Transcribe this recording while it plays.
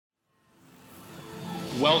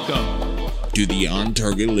Welcome to the On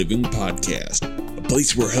Target Living Podcast, a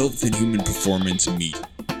place where health and human performance meet.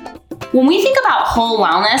 When we think about whole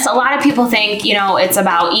wellness, a lot of people think, it's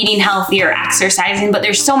about eating healthy or exercising, but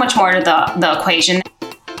there's so much more to the equation.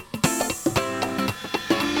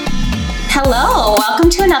 Hello, welcome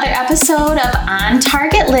to another episode of On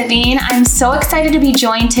Target Living. I'm so excited to be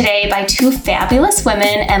joined today by two fabulous women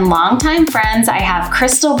and longtime friends. I have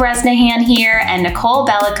Crystal Bresnahan here and Nicole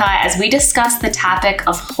Bellica as we discuss the topic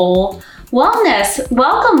of whole wellness.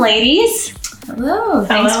 Welcome, ladies. Hello.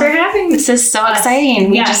 Thanks for having me. This is so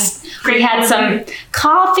exciting. We had some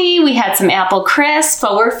coffee, we had some apple crisp,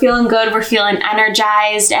 but we're feeling good. We're feeling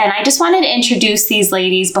energized. And I just wanted to introduce these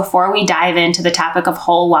ladies before we dive into the topic of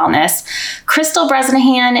whole wellness. Crystal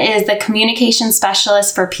Bresnahan is the communication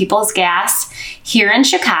specialist for People's Gas here in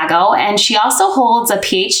Chicago. And she also holds a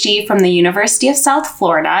PhD from the University of South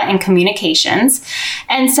Florida in communications.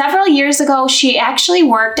 And several years ago, she actually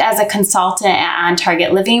worked as a consultant at On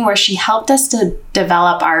Target Living, where she helped us to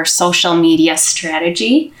develop our social media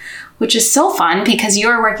strategy, which is so fun because you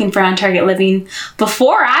were working for On Target Living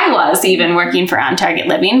before I was even working for On Target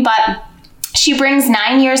Living. But she brings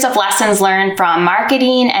 9 years of lessons learned from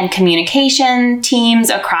marketing and communication teams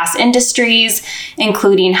across industries,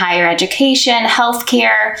 including higher education,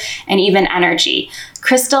 healthcare, and even energy.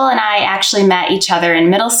 Crystal and I actually met each other in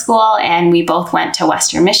middle school, and we both went to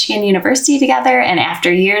Western Michigan University together. And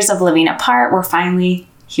after years of living apart, we're finally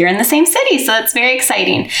here in the same city, so it's very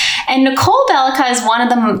exciting. And Nicole Bellica is one of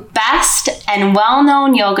the best and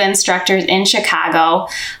well-known yoga instructors in Chicago.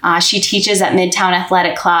 She teaches at Midtown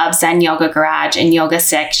Athletic Club, Zen Yoga Garage, and Yoga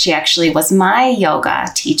 6. She actually was my yoga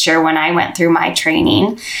teacher when I went through my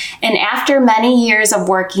training. And after many years of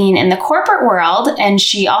working in the corporate world, and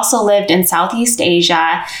she also lived in Southeast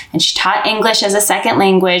Asia, and she taught English as a second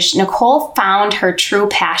language, Nicole found her true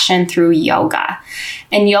passion through yoga.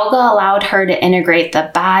 And yoga allowed her to integrate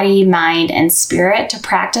the body, mind, and spirit to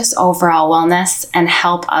practice overall wellness and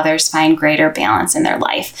help others find greater balance in their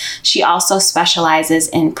life. She also specializes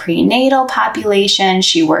in prenatal population.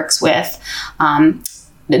 She works with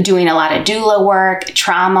doing a lot of doula work,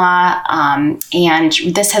 trauma, and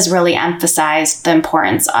this has really emphasized the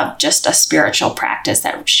importance of just a spiritual practice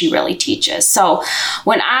that she really teaches. So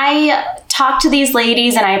when I talked to these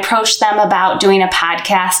ladies and I approached them about doing a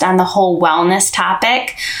podcast on the whole wellness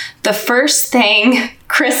topic, the first thing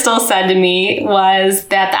Crystal said to me was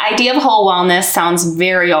that the idea of whole wellness sounds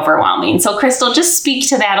very overwhelming. So Crystal, just speak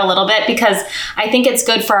to that a little bit, because I think it's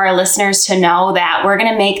good for our listeners to know that we're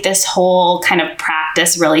going to make this whole kind of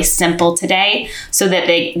practice really simple today so that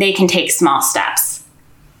they can take small steps.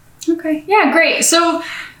 Okay. Yeah, great. So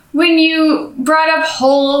when you brought up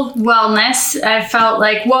whole wellness, I felt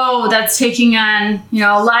like, whoa, that's taking on,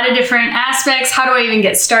 a lot of different aspects. How do I even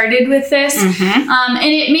get started with this? Mm-hmm. And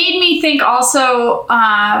it made me think also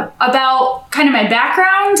about kind of my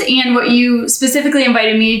background and what you specifically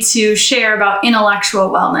invited me to share about intellectual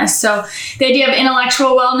wellness. So the idea of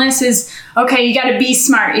intellectual wellness is, okay, you got to be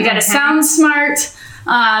smart. You got to sound smart.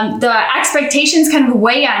 The expectations kind of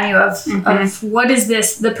weigh on you of what is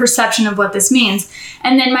this, the perception of what this means.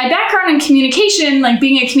 And then my background in communication, like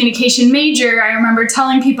being a communication major, I remember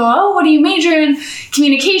telling people, oh, what do you major in?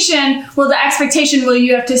 Communication. Well, the expectation,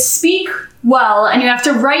 you have to speak well and you have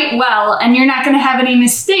to write well and you're not going to have any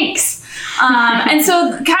mistakes. And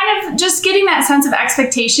so kind of just getting that sense of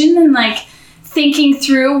expectation and like thinking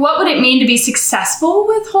through what would it mean to be successful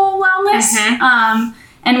with whole wellness?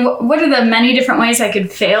 And what are the many different ways I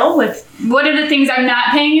could fail with? What are the things I'm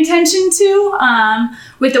not paying attention to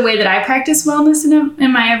with the way that I practice wellness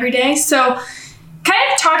in my everyday? So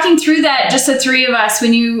kind of talking through that, just the three of us,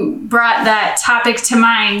 when you brought that topic to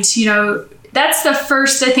mind, that's the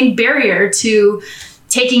first, I think, barrier to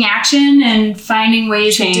taking action and finding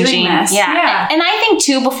ways of doing this. Yeah. And I think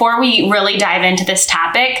too, before we really dive into this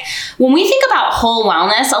topic, when we think about whole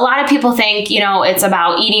wellness, a lot of people think, it's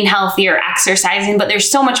about eating healthy or exercising, but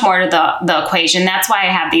there's so much more to the equation. That's why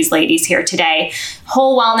I have these ladies here today.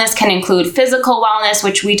 Whole wellness can include physical wellness,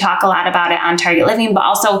 which we talk a lot about it on Target Living, but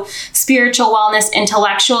also spiritual wellness,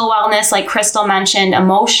 intellectual wellness, like Crystal mentioned,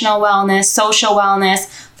 emotional wellness, social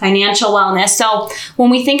wellness, financial wellness. So when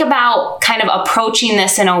we think about kind of approaching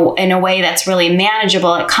this in a way that's really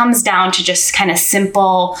manageable, it comes down to just kind of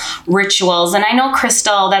simple rituals. And I know,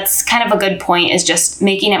 Crystal, that's kind of a good point, is just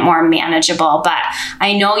making it more manageable. But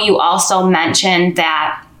I know you also mentioned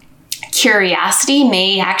that curiosity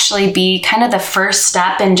may actually be kind of the first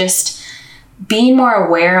step in just being more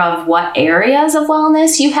aware of what areas of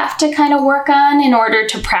wellness you have to kind of work on in order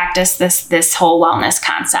to practice this whole wellness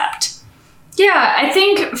concept. Yeah, I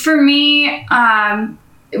think for me,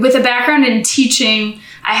 with a background in teaching,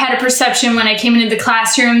 I had a perception when I came into the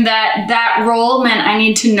classroom that role meant I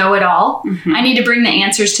need to know it all. Mm-hmm. I need to bring the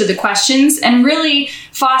answers to the questions. And really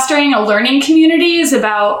fostering a learning community is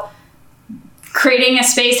about creating a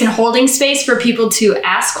space and holding space for people to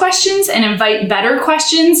ask questions and invite better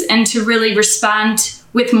questions and to really respond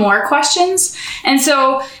with more questions. And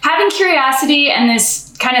so having curiosity and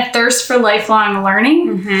this kind of thirst for lifelong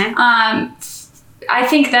learning, mm-hmm. I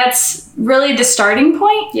think that's really the starting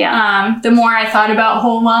point. Yeah. The more I thought about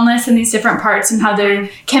whole wellness and these different parts and how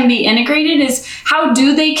they can be integrated is how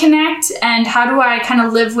do they connect and how do I kind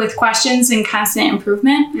of live with questions and constant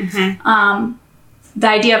improvement? Mm-hmm. The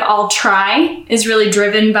idea of I'll try is really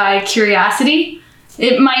driven by curiosity.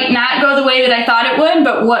 It might not go the way that I thought it would,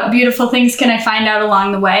 but what beautiful things can I find out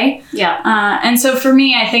along the way? Yeah. And so for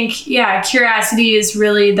me, I think, curiosity is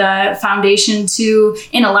really the foundation to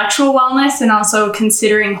intellectual wellness and also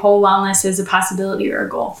considering whole wellness as a possibility or a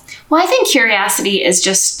goal. Well, I think curiosity is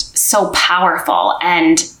just so powerful,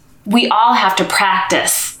 and we all have to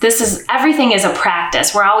practice. Everything is a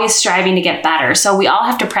practice. We're always striving to get better. So we all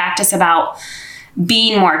have to practice about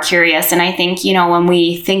being more curious. And I think, when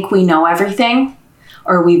we think we know everything,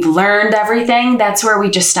 or we've learned everything, that's where we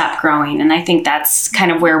just stop growing. And I think that's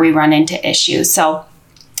kind of where we run into issues. So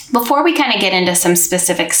before we kind of get into some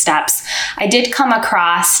specific steps, I did come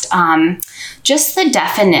across just the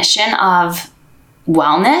definition of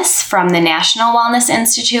wellness from the National Wellness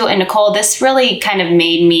Institute. And Nicole, this really kind of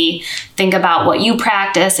made me think about what you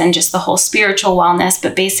practice and just the whole spiritual wellness,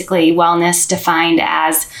 but basically wellness defined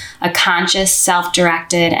as a conscious,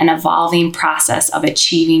 self-directed, and evolving process of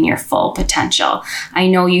achieving your full potential. I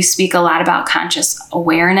know you speak a lot about conscious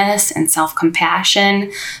awareness and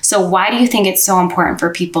self-compassion. So why do you think it's so important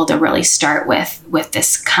for people to really start with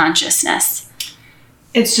this consciousness?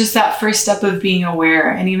 It's just that first step of being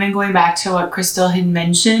aware, and even going back to what Crystal had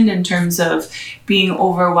mentioned in terms of being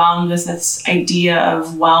overwhelmed with this idea of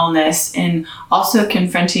wellness and also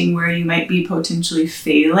confronting where you might be potentially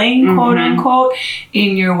failing, mm-hmm. quote unquote,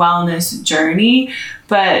 in your wellness journey.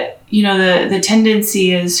 But the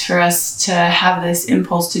tendency is for us to have this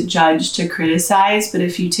impulse to judge, to criticize. But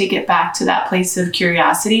if you take it back to that place of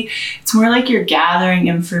curiosity, it's more like you're gathering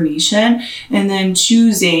information and then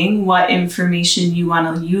choosing what information you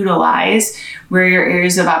want to utilize, where your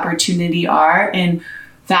areas of opportunity are, and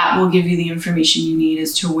that will give you the information you need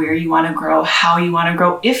as to where you want to grow, how you want to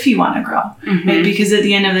grow, if you want to grow, mm-hmm. right? Because at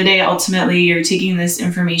the end of the day, ultimately, you're taking this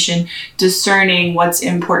information, discerning what's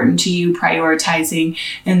important to you, prioritizing,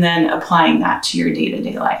 and then applying that to your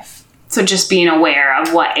day-to-day life. So just being aware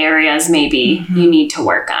of what areas maybe mm-hmm. you need to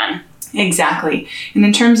work on. Exactly. And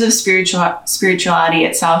in terms of spirituality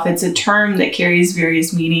itself, it's a term that carries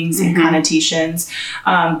various meanings and mm-hmm. connotations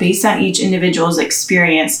based on each individual's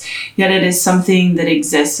experience, yet it is something that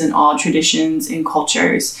exists in all traditions and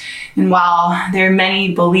cultures. And while there are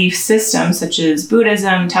many belief systems such as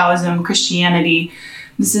Buddhism, Taoism, Christianity,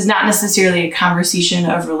 this is not necessarily a conversation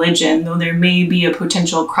of religion, though there may be a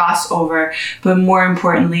potential crossover, but more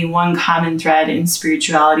importantly, one common thread in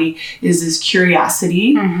spirituality is this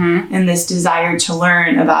curiosity mm-hmm. and this desire to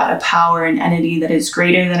learn about a power and entity that is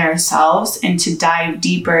greater than ourselves, and to dive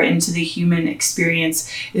deeper into the human experience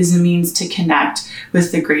is a means to connect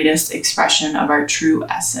with the greatest expression of our true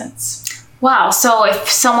essence. Wow. So if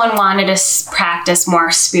someone wanted to practice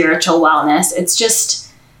more spiritual wellness, it's just...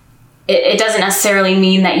 It doesn't necessarily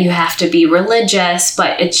mean that you have to be religious,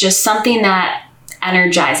 but it's just something that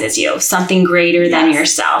energizes you, something greater yes. than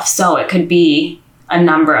yourself. So it could be a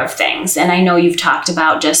number of things. And I know you've talked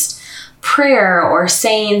about just prayer or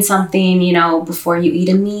saying something, before you eat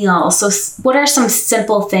a meal. So what are some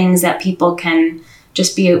simple things that people can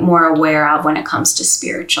just be more aware of when it comes to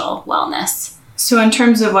spiritual wellness? So in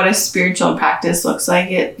terms of what a spiritual practice looks like,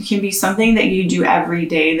 it can be something that you do every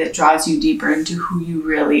day that draws you deeper into who you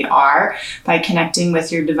really are by connecting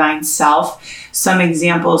with your divine self. Some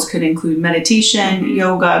examples could include meditation, mm-hmm.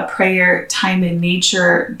 yoga, prayer, time in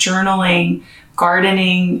nature, journaling,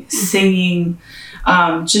 gardening, singing,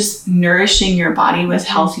 just nourishing your body with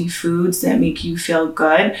healthy foods that make you feel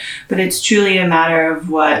good. But it's truly a matter of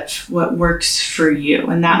what works for you.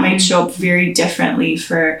 And that might show up very differently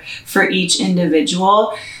for each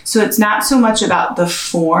individual. So it's not so much about the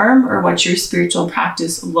form or what your spiritual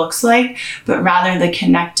practice looks like, but rather the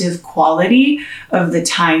connective quality of the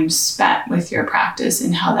time spent with your practice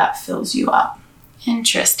and how that fills you up.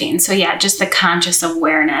 Interesting. So just the conscious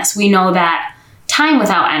awareness. We know that time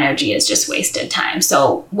without energy is just wasted time.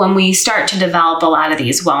 So when we start to develop a lot of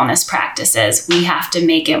these wellness practices, we have to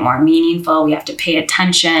make it more meaningful. We have to pay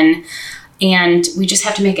attention, and we just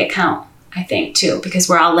have to make it count. I think, too, because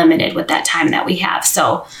we're all limited with that time that we have.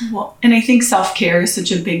 So, well, and I think self-care is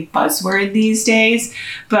such a big buzzword these days,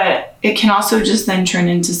 but it can also just then turn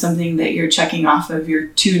into something that you're checking off of your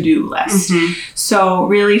to-do list. So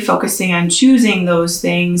really focusing on choosing those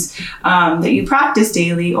things that you practice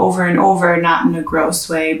daily over and over, not in a gross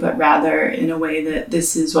way, but rather in a way that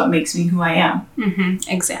this is what makes me who I am.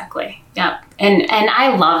 Exactly. Yep. And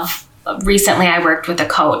I love, recently I worked with a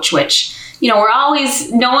coach, which, we're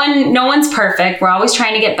always, no one's perfect. We're always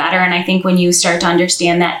trying to get better. And I think when you start to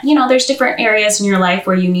understand that, there's different areas in your life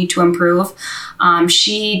where you need to improve.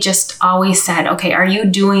 She just always said, okay, are you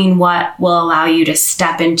doing what will allow you to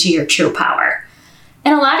step into your true power?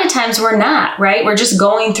 And a lot of times we're not, right? We're just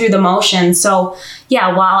going through the motions. So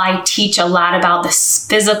yeah, while I teach a lot about this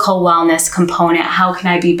physical wellness component, how can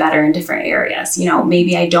I be better in different areas?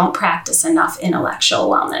 Maybe I don't practice enough intellectual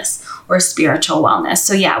wellness or spiritual wellness.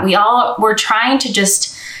 So yeah, we're trying to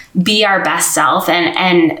just be our best self.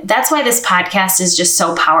 And that's why this podcast is just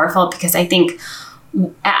so powerful, because I think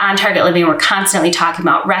at On Target Living, we're constantly talking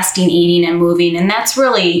about resting, eating, and moving. And that's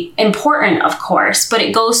really important, of course, but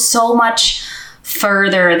it goes so much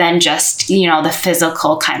further than just, the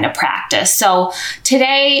physical kind of practice. So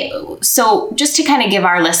today, just to kind of give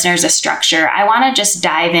our listeners a structure, I want to just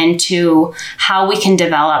dive into how we can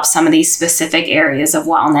develop some of these specific areas of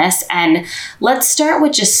wellness. And let's start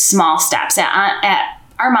with just small steps.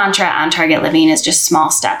 Our mantra at On Target Living is just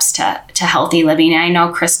small steps to healthy living. And I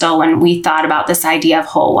know, Crystal, when we thought about this idea of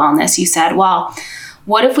whole wellness, you said, well,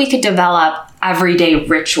 what if we could develop everyday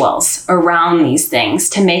rituals around these things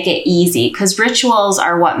to make it easy? Because rituals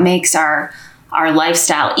are what makes our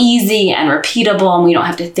lifestyle easy and repeatable, and we don't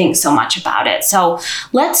have to think so much about it. So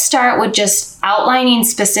let's start with just outlining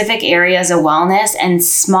specific areas of wellness and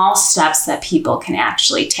small steps that people can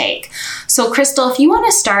actually take. So Crystal, if you want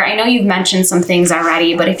to start, I know you've mentioned some things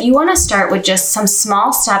already, but if you want to start with just some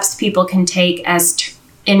small steps people can take as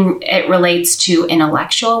it relates to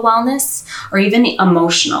intellectual wellness or even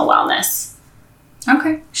emotional wellness.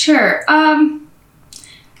 Okay, sure.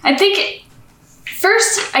 I think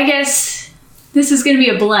first, I guess this is going to be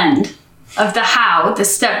a blend of the how, the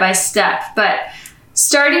step-by-step, but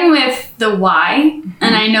starting with the why,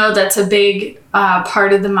 and I know that's a big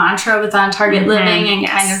part of the mantra with On Target Living, and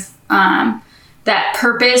kind of that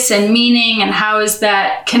purpose and meaning, and how is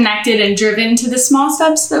that connected and driven to the small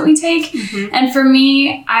steps that we take. And for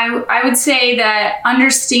me, I would say that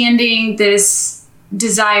understanding this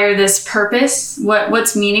desire, this purpose,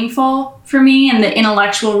 what's meaningful for me, and the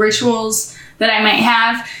intellectual rituals that I might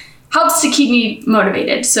have helps to keep me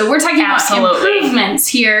motivated. So we're talking about improvements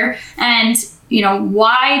here, and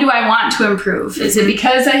why do I want to improve? Is it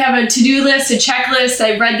because I have a to-do list, a checklist?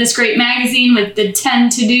 I read this great magazine with the 10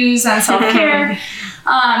 to-dos on self-care.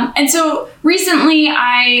 And so recently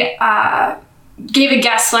I gave a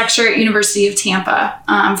guest lecture at University of Tampa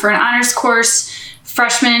for an honors course,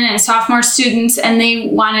 freshmen and sophomore students, and they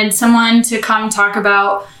wanted someone to come talk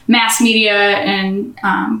about mass media and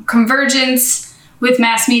convergence with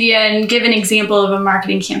mass media and give an example of a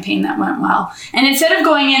marketing campaign that went well. And instead of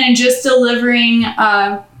going in and just delivering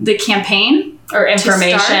the campaign or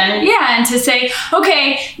information, and to say,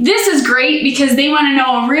 okay, this is great because they want to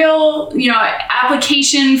know a real,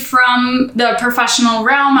 application from the professional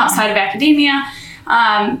realm outside of academia.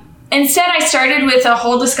 Instead, I started with a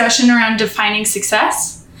whole discussion around defining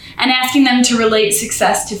success and asking them to relate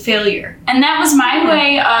success to failure. And that was my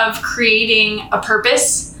way of creating a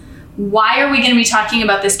purpose. Why are we going to be talking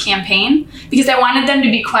about this campaign? Because I wanted them to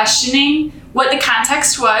be questioning what the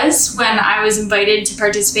context was when I was invited to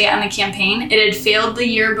participate on the campaign. It had failed the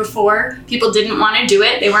year before. People didn't want to do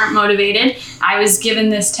it. They weren't motivated. I was given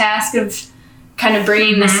this task of kind of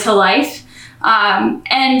bringing this to life.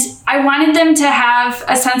 And I wanted them to have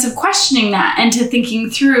a sense of questioning that and to thinking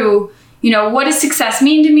through, what does success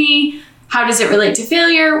mean to me? How does it relate to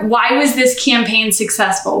failure? Why was this campaign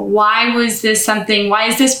successful? Why is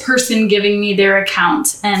this person giving me their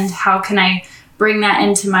account? And how can I bring that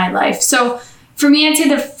into my life? So for me, I'd say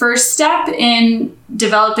the first step in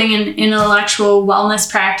developing an intellectual wellness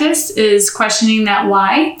practice is questioning that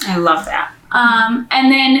why. I love that.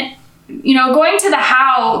 And then, going to the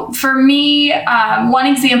how, for me, one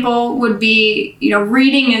example would be,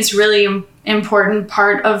 reading is really important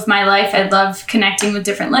part of my life. I love connecting with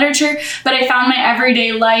different literature, but I found my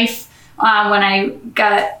everyday life when I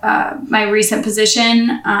got my recent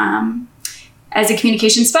position as a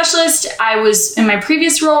communication specialist. I was in my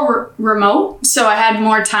previous role remote, so I had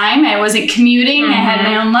more time. I wasn't commuting. I had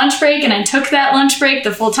my own lunch break, and I took that lunch break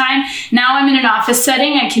the full time. Now I'm in an office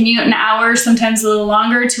setting. I commute an hour, sometimes a little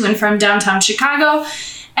longer, to and from downtown Chicago.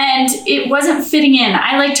 and it wasn't fitting in.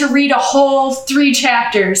 I like to read a whole 3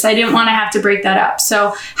 chapters. I didn't want to have to break that up.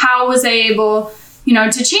 So how was I able,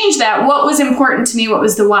 to change that? What was important to me? What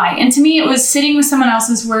was the why? And to me, it was sitting with someone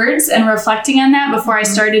else's words and reflecting on that before I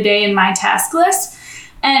start a day in my task list.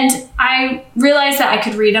 And I realized that I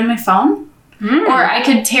could read on my phone. Or I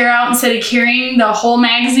could tear out instead of carrying the whole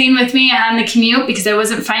magazine with me on the commute because I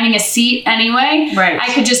wasn't finding a seat anyway. Right.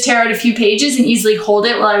 I could just tear out a few pages and easily hold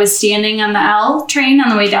it while I was standing on the L train on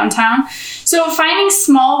the way downtown. So finding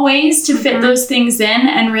small ways to fit those things in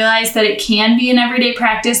and realize that it can be an everyday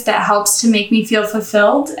practice that helps to make me feel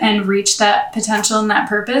fulfilled and reach that potential and that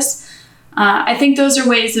purpose. I think those are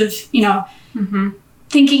ways of,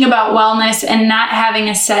 thinking about wellness and not having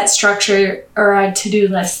a set structure or a to-do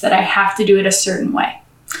list that I have to do it a certain way.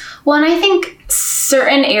 Well, and I think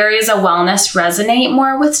certain areas of wellness resonate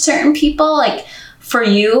more with certain people. Like for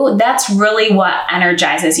you, that's really what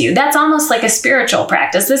energizes you. That's almost like a spiritual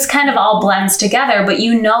practice. This kind of all blends together, but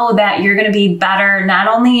you know that you're going to be better not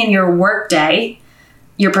only in your work day,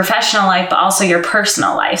 your professional life, but also your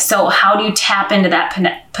personal life. So how do you tap into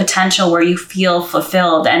that potential where you feel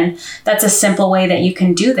fulfilled? And that's a simple way that you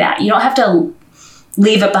can do that. You don't have to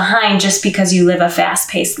leave it behind just because you live a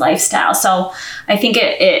fast-paced lifestyle. So I think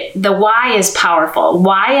the why is powerful.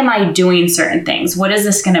 Why am I doing certain things? What is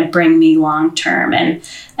this going to bring me long-term? And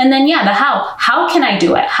then, the how. How can I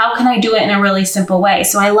do it? How can I do it in a really simple way?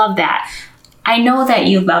 So I love that. I know that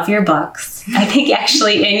you love your books. I think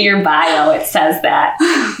actually in your bio it says that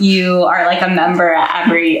you are like a member at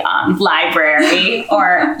every library,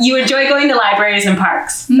 or you enjoy going to libraries and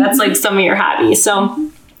parks. That's like some of your hobbies.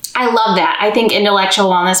 So I love that. I think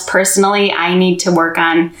intellectual wellness, personally, I need to work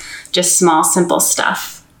on just small, simple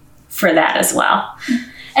stuff for that as well.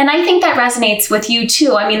 And I think that resonates with you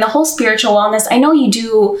too. I mean, the whole spiritual wellness, I know you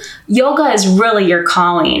do, yoga is really your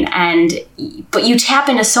calling, but you tap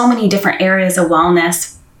into so many different areas of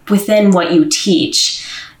wellness within what you teach.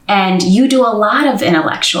 And you do a lot of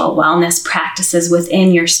intellectual wellness practices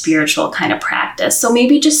within your spiritual kind of practice. So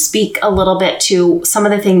maybe just speak a little bit to some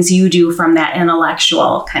of the things you do from that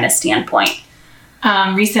intellectual kind of standpoint.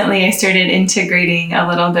 Recently, I started integrating a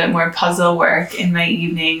little bit more puzzle work in my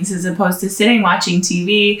evenings as opposed to sitting watching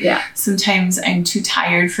TV. Yeah. Sometimes I'm too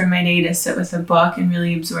tired from my day to sit with a book and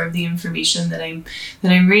really absorb the information that I'm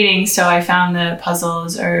reading. So I found the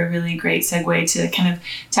puzzles are a really great segue to kind of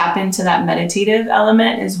tap into that meditative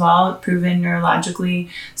element as well. Proven neurologically,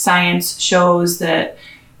 science shows that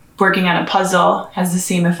working on a puzzle has the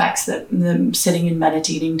same effects that the sitting and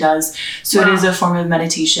meditating does. So It is a form of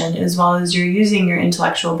meditation, as well as you're using your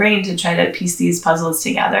intellectual brain to try to piece these puzzles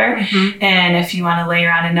together. And if you want to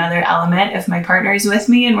layer on another element, if my partner is with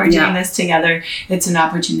me and we're doing this together, it's an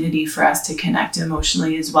opportunity for us to connect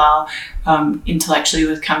emotionally as well, intellectually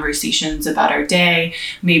with conversations about our day.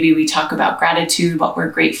 Maybe we talk about gratitude, what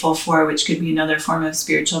we're grateful for, which could be another form of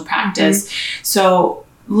spiritual practice. So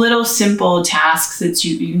little simple tasks that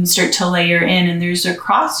you can start to layer in, and there's a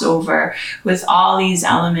crossover with all these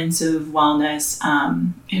elements of wellness,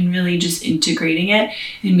 and really just integrating it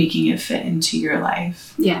and making it fit into your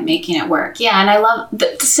life. Yeah, making it work. Yeah, and I love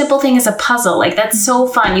the simple thing is a puzzle. Like, that's so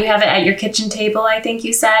fun. You have it at your kitchen table, I think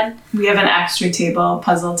you said? We have an extra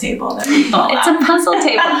puzzle table that we pull It's out. a puzzle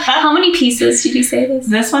table. How many pieces did you say this?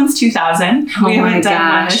 This one's 2,000. Oh we haven't done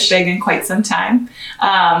one gosh. this big in quite some time.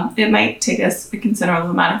 It might take us a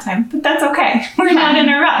considerable amount of time, but that's okay. We're not in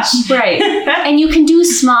a rush. Right. And you can do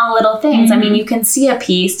small little things. I mean, you can see a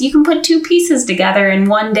piece. You can put 2 pieces together in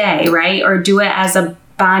one day, right? Or do it as a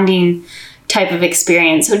bonding type of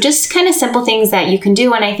experience. So just kind of simple things that you can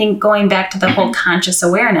do. And I think going back to the whole conscious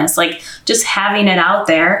awareness, like just having it out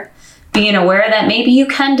there, being aware that maybe you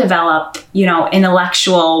can develop,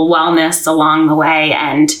 intellectual wellness along the way.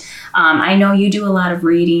 And I know you do a lot of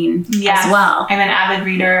reading as well. I'm an avid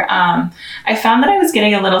reader. I found that I was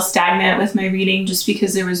getting a little stagnant with my reading just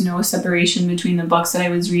because there was no separation between the books that I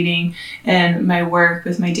was reading and my work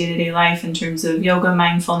with my day-to-day life in terms of yoga,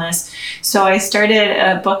 mindfulness. So I started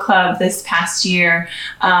a book club this past year,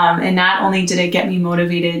 and not only did it get me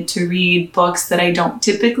motivated to read books that I don't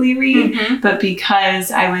typically read, but because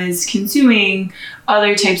I was consuming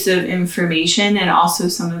other types of information and also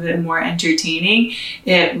some of it more entertaining,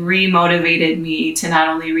 it re-motivated me to not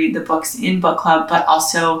only read the books in book club, but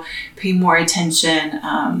also pay more attention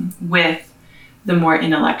with the more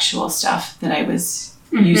intellectual stuff that I was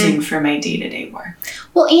using for my day-to-day work.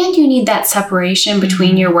 Well, and you need that separation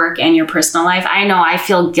between your work and your personal life. I know I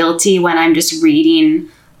feel guilty when I'm just reading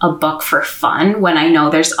a book for fun, when I know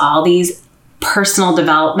there's all these personal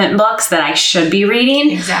development books that I should be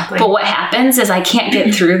reading. Exactly. But what happens is I can't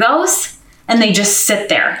get through those. and they just sit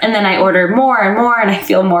there. And then I order more and more and I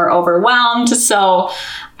feel more overwhelmed. So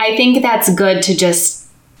I think that's good to just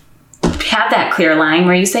have that clear line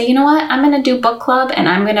where you say, you know what, I'm going to do book club and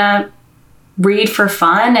I'm going to read for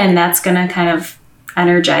fun, and that's going to kind of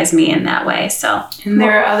energize me in that way. So, and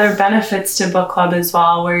there are other benefits to book club as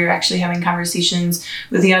well, where you're actually having conversations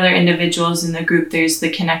with the other individuals in the group. There's the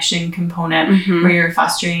connection component where you're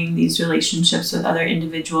fostering these relationships with other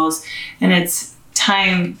individuals, and it's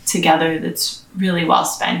time together that's really well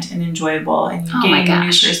spent and enjoyable, and you gain new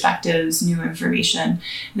perspectives, new information,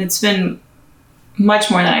 and it's been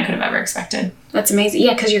much more than I could have ever expected. That's amazing.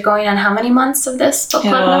 Yeah, because you're going on how many months of this book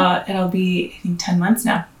club now? It'll be, I think, 10 months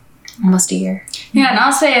now. Almost a year. Yeah, and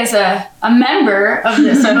I'll say as a member of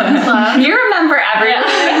this book club. You remember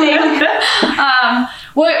everything.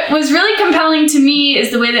 What was really compelling to me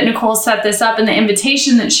is the way that Nicole set this up and the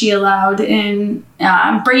invitation that she allowed in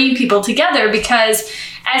bringing people together, because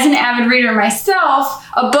as an avid reader myself,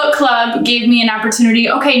 a book club gave me an opportunity.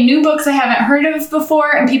 Okay, new books I haven't heard of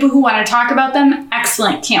before and people who want to talk about them.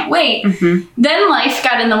 Excellent. Can't wait. Then life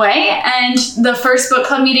got in the way, and the first book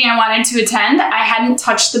club meeting I wanted to attend, I hadn't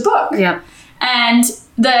touched the book. Yep. And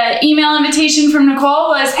the email invitation from Nicole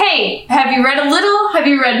was, hey, have you read a little? Have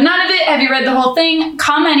you read none of it? Have you read the whole thing?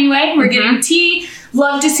 Come anyway. We're getting tea.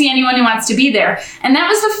 Love to see anyone who wants to be there. And that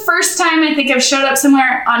was the first time I think I've showed up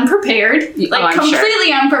somewhere unprepared,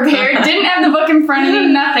 completely unprepared, didn't have the book in front of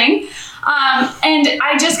me, nothing. And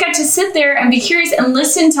I just got to sit there and be curious and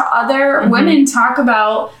listen to other women talk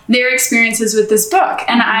about their experiences with this book.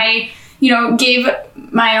 And I, gave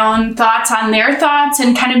my own thoughts on their thoughts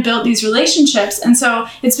and kind of built these relationships. And so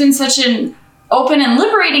it's been such an open and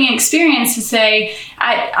liberating experience to say,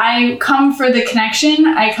 I come for the connection.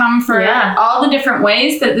 I come for all the different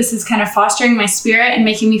ways that this is kind of fostering my spirit and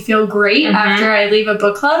making me feel great after I leave a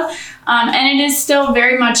book club. And it is still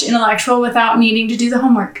very much intellectual without needing to do the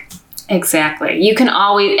homework. Exactly. You can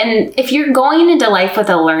always, and if you're going into life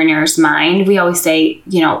with a learner's mind, we always say,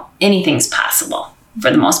 anything's possible for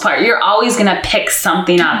the most part. You're always going to pick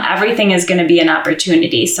something up. Everything is going to be an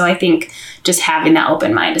opportunity. So I think just having that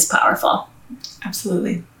open mind is powerful.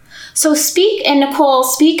 Absolutely. So Nicole,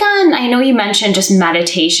 speak on, I know you mentioned just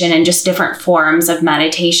meditation and just different forms of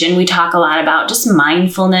meditation. We talk a lot about just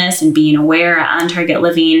mindfulness and being aware on Target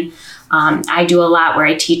Living. I do a lot where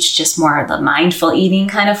I teach just more of the mindful eating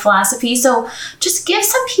kind of philosophy. So just give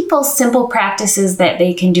some people simple practices that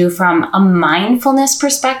they can do from a mindfulness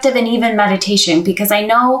perspective and even meditation, because I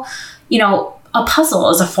know, a puzzle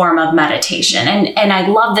is a form of meditation. And I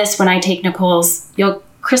love this when I take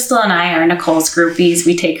Crystal and I are Nicole's groupies.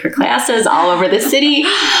 We take her classes all over the city.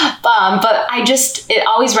 But it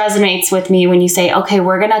always resonates with me when you say, okay,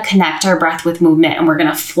 we're going to connect our breath with movement and we're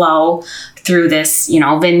going to flow through this,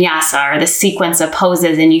 vinyasa or the sequence of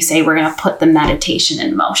poses. And you say, we're going to put the meditation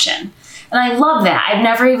in motion. And I love that. I've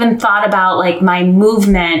never even thought about my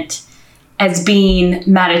movement as being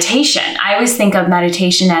meditation. I always think of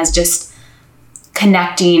meditation as just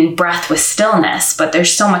connecting breath with stillness, but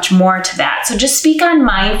there's so much more to that. So just speak on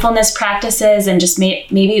mindfulness practices and just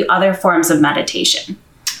maybe other forms of meditation.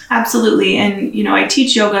 Absolutely. And, I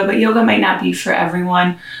teach yoga, but yoga might not be for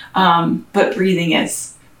everyone. But breathing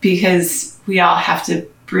is, because we all have to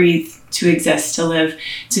breathe to exist, to live,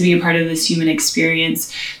 to be a part of this human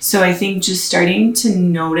experience. So I think just starting to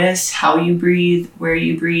notice how you breathe, where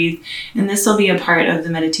you breathe, and this will be a part of the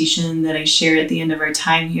meditation that I share at the end of our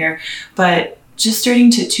time here, but just starting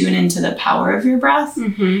to tune into the power of your breath,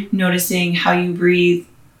 noticing how you breathe,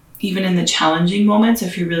 even in the challenging moments,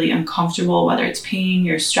 if you're really uncomfortable, whether it's pain,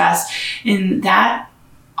 your stress, and that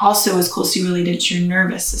also is closely related to your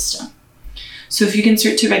nervous system. So if you can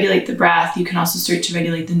start to regulate the breath, you can also start to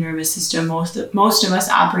regulate the nervous system. Most of us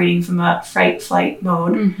operating from a fight-flight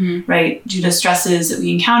mode, right? Due to stresses that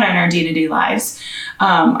we encounter in our day-to-day lives,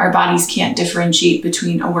 our bodies can't differentiate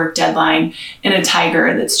between a work deadline and a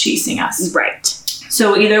tiger that's chasing us. Right.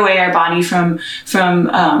 So either way, our body from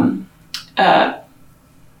a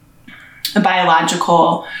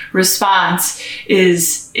biological response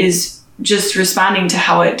is just responding to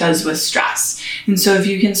how it does with stress. And so if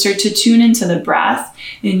you can start to tune into the breath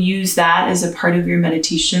and use that as a part of your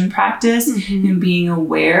meditation practice and being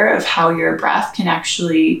aware of how your breath can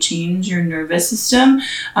actually change your nervous system,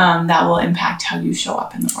 that will impact how you show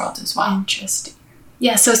up in the world as well. Interesting.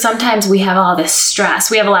 Yeah, so sometimes we have all this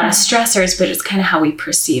stress. We have a lot of stressors, but it's kind of how we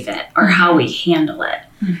perceive it or how we handle it.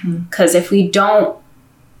 Because if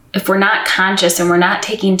we're not conscious and we're not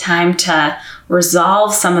taking time to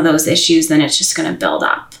resolve some of those issues, then it's just going to build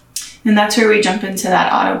up. And that's where we jump into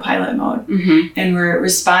that autopilot mode. And we're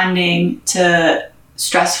responding to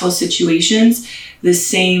stressful situations the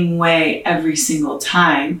same way every single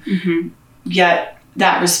time. Yet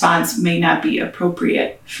that response may not be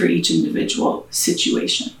appropriate for each individual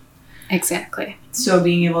situation. Exactly. So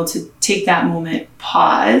being able to take that moment,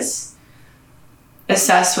 pause,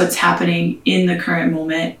 assess what's happening in the current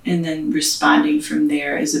moment, and then responding from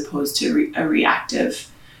there, as opposed to a reactive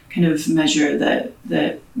kind of measure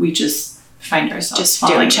that we just find ourselves just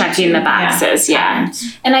doing, checking the boxes. Yeah.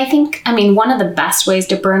 And I think, one of the best ways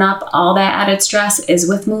to burn up all that added stress is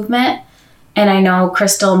with movement. And I know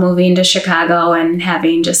Crystal moving to Chicago and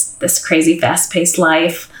having just this crazy fast-paced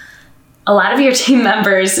life, a lot of your team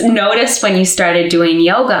members noticed when you started doing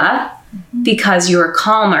yoga because you were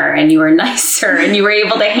calmer and you were nicer and you were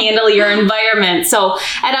able to handle your environment. So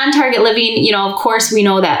at On Target Living, of course, we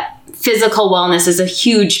know that physical wellness is a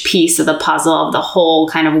huge piece of the puzzle of the whole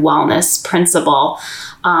kind of wellness principle.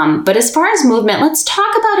 But as far as movement, let's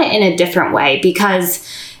talk about it in a different way, because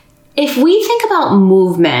if we think about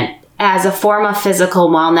movement as a form of physical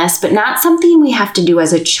wellness, but not something we have to do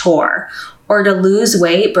as a chore or to lose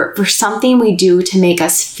weight, but for something we do to make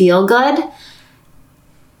us feel good,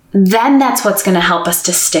 then that's what's going to help us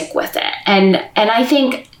to stick with it. And I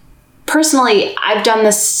think personally, I've done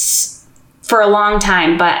this for a long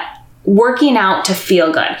time, but working out to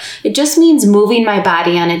feel good. It just means moving my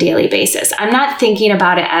body on a daily basis. I'm not thinking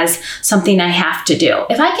about it as something I have to do.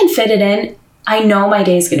 If I can fit it in, I know my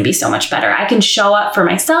day is going to be so much better. I can show up for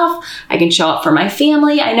myself. I can show up for my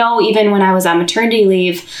family. I know even when I was on maternity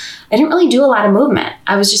leave, I didn't really do a lot of movement.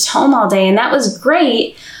 I was just home all day, and that was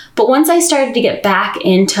great. But once I started to get back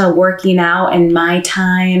into working out and my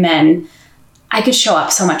time, and I could show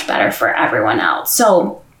up so much better for everyone else.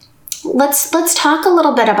 So let's talk a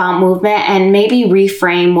little bit about movement and maybe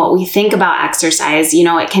reframe what we think about exercise.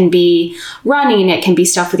 It can be running, it can be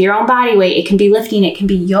stuff with your own body weight, it can be lifting, it can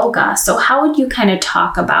be yoga. So how would you kind of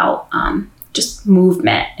talk about just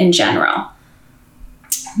movement in general?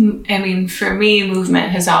 For me, movement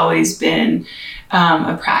has always been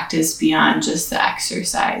a practice beyond just the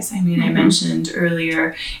exercise. I mentioned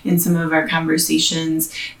earlier in some of our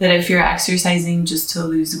conversations that if you're exercising just to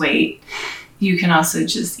lose weight, you can also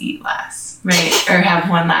just eat less, right? Or have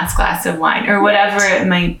one last glass of wine or whatever it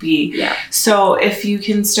might be. Yeah. So if you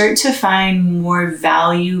can start to find more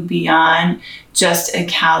value beyond just a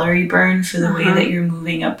calorie burn for the way that you're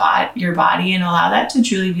moving your body, and allow that to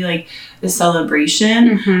truly be like a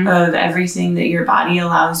celebration of everything that your body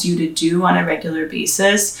allows you to do on a regular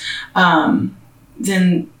basis,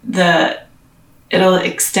 then it'll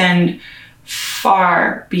extend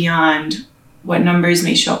far beyond what numbers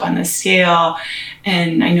may show up on the scale.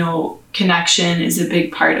 And I know connection is a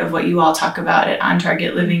big part of what you all talk about at On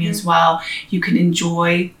Target Living as well. You can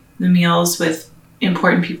enjoy the meals with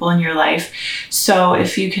important people in your life. So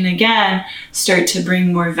if you can, again, start to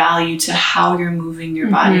bring more value to how you're moving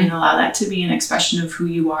your body and allow that to be an expression of who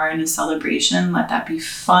you are in a celebration, let that be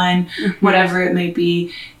fun, whatever it may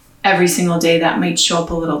be. Every single day that might show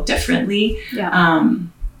up a little differently.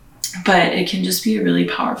 But it can just be a really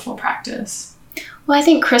powerful practice. Well, I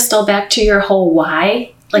think, Crystal, back to your whole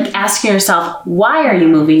why, like asking yourself, why are you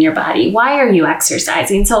moving your body? Why are you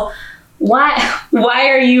exercising? So why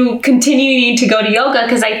are you continuing to go to yoga?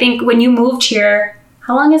 Because I think when you moved here,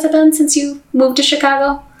 how long has it been since you moved to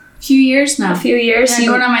Chicago? A few years now. A few years. Yeah,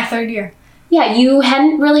 going on my third year. Yeah, you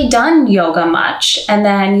hadn't really done yoga much. And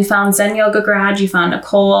then you found Zen Yoga Garage, you found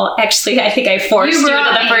Nicole. Actually, I think I forced you to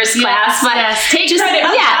the first class. But take credit.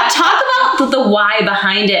 Talk about the why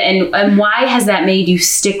behind it and why has that made you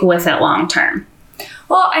stick with it long term?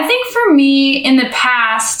 Well, I think for me in the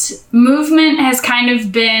past, movement has kind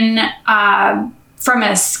of been from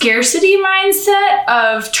a scarcity mindset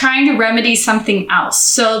of trying to remedy something else.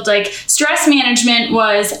 So like stress management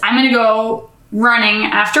was, I'm going to go running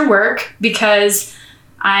after work because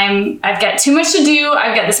I've got too much to do.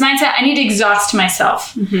 I've got this mindset. I need to exhaust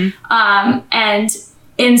myself. And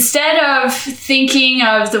instead of thinking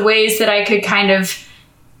of the ways that I could kind of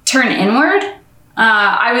turn inward,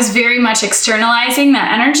 I was very much externalizing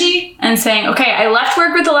that energy and saying, okay, I left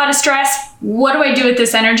work with a lot of stress. What do I do with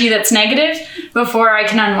this energy that's negative before I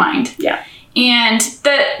can unwind? Yeah. And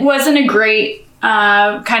that wasn't a great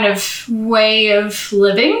kind of way of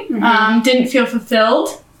living. Didn't feel fulfilled.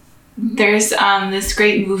 There's this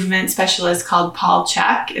great movement specialist called Paul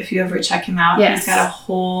Chek. If you ever check him out, he's got a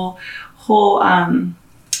whole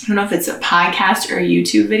I don't know if it's a podcast or a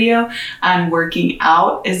YouTube video on working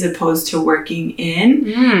out as opposed to working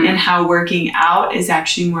in, and how working out is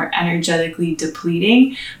actually more energetically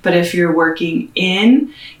depleting. But if you're working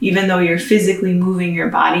in, even though you're physically moving your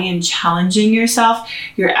body and challenging yourself,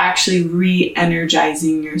 you're actually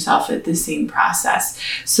re-energizing yourself at the same process.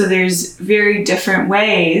 So there's very different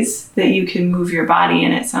ways that you can move your body.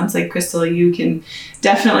 And it sounds like, Crystal, you can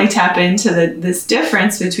definitely tap into this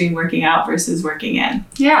difference between working out versus working in.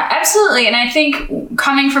 Yeah, absolutely. And I think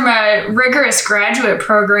coming from a rigorous graduate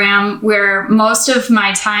program where most of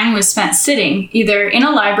my time was spent sitting either in a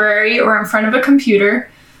library or in front of a computer,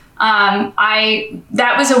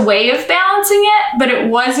 that was a way of balancing it, but I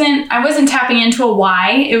wasn't tapping into a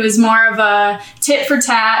why. It was more of a tit for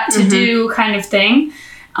tat to do kind of thing.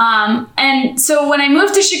 And so when I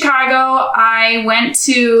moved to Chicago, I went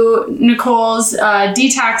to Nicole's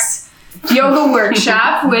detox yoga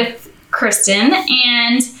workshop with Kristen,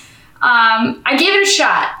 and I gave it a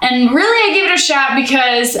shot. And really I gave it a shot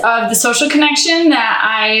because of the social connection that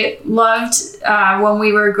I loved when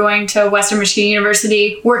we were going to Western Michigan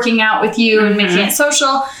University, working out with you and making it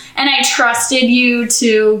social. And I trusted you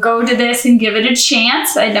to go to this and give it a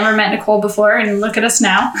chance. I'd never met Nicole before, and look at us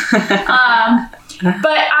now.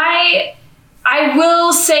 But I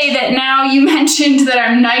will say that now you mentioned that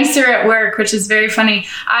I'm nicer at work, which is very funny.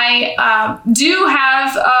 I do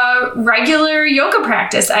have a regular yoga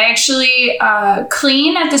practice. I actually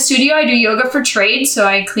clean at the studio. I do yoga for trade, so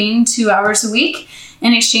I clean 2 hours a week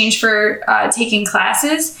in exchange for taking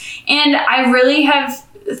classes. And I really have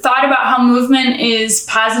thought about how movement is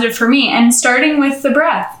positive for me, and starting with the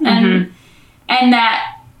breath, and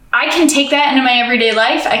that I can take that into my everyday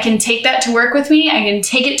life. I can take that to work with me. I can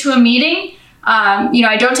take it to a meeting.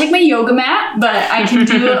 I don't take my yoga mat, but I can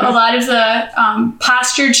do a lot of the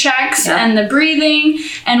posture checks and the breathing.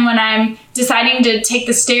 And when I'm deciding to take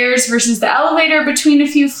the stairs versus the elevator between a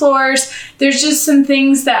few floors, there's just some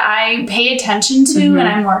things that I pay attention to and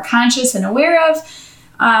I'm more conscious and aware of.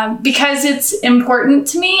 Because it's important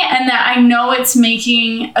to me, and that I know it's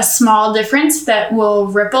making a small difference that will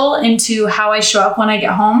ripple into how I show up when I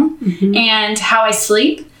get home and how I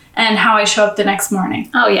sleep and how I show up the next morning.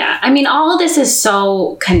 Oh, yeah. I mean, all of this is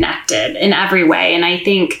so connected in every way. And I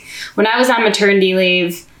think when I was on maternity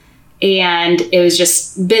leave and it was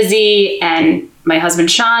just busy and my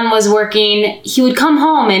husband Sean was working, he would come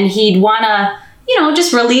home and he'd want to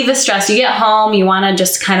just relieve the stress. You get home, you want to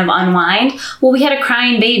just kind of unwind. Well, we had a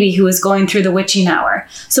crying baby who was going through the witching hour,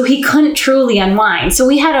 so he couldn't truly unwind. So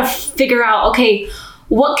we had to figure out, okay,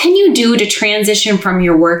 what can you do to transition from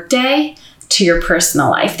your work day to your personal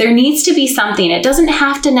life? There needs to be something. It doesn't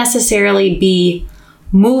have to necessarily be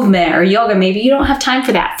movement or yoga. Maybe you don't have time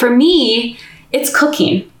for that. For me, it's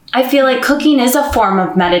cooking. I feel like cooking is a form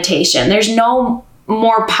of meditation. There's no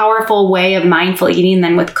more powerful way of mindful eating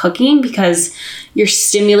than with cooking, because you're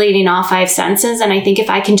stimulating all 5 senses. And I think if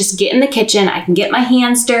I can just get in the kitchen, I can get my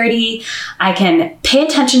hands dirty, I can pay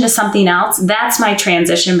attention to something else, that's my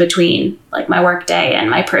transition between like my work day and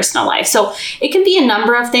my personal life. So it can be a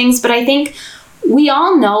number of things, but I think we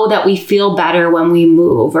all know that we feel better when we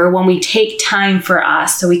move or when we take time for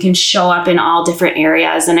us so we can show up in all different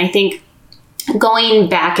areas. And I think going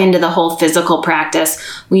back into the whole physical practice,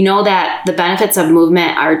 we know that the benefits of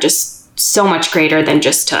movement are just so much greater than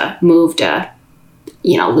just to move to,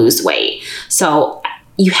 lose weight. So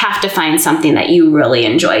you have to find something that you really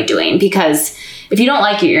enjoy doing, because if you don't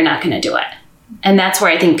like it, you're not going to do it. And that's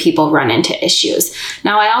where I think people run into issues.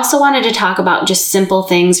 Now, I also wanted to talk about just simple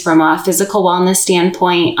things from a physical wellness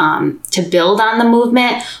standpoint to build on the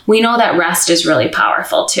movement. We know that rest is really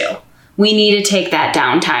powerful too. We need to take that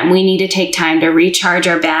downtime. We need to take time to recharge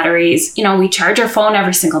our batteries. We charge our phone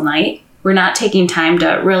every single night. We're not taking time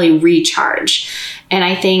to really recharge. And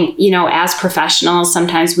I think, as professionals,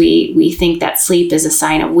 sometimes we think that sleep is a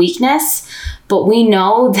sign of weakness, but we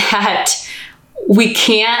know that we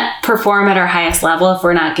can't perform at our highest level if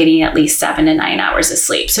we're not getting at least 7 to 9 hours of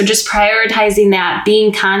sleep. So just prioritizing that,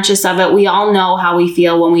 being conscious of it. We all know how we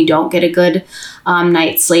feel when we don't get a good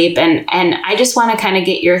night's sleep. And I just want to kind of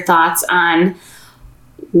get your thoughts on,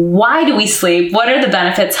 why do we sleep? What are the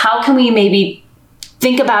benefits? How can we maybe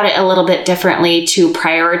think about it a little bit differently to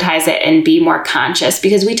prioritize it and be more conscious?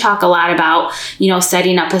 Because we talk a lot about,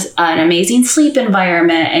 setting up an amazing sleep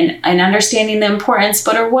environment and understanding the importance,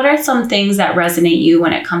 but what are some things that resonate you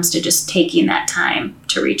when it comes to just taking that time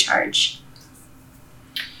to recharge?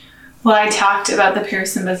 Well, I talked about the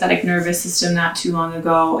parasympathetic nervous system not too long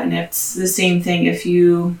ago, and it's the same thing. If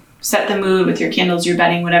you set the mood with your candles, your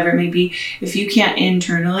bedding, whatever it may be, if you can't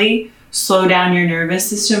internally slow down your nervous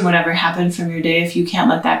system, whatever happened from your day, if you can't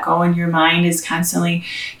let that go and your mind is constantly,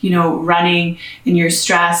 running and you're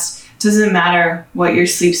stressed, doesn't matter what your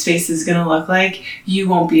sleep space is going to look like, you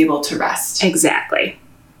won't be able to rest. Exactly.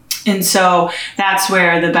 And so that's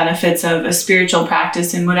where the benefits of a spiritual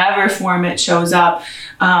practice in whatever form it shows up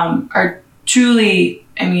are truly,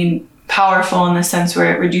 powerful in the sense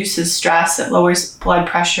where it reduces stress, it lowers blood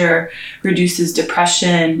pressure, reduces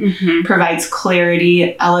depression, provides clarity,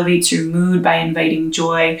 it elevates your mood by inviting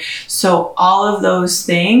joy. So all of those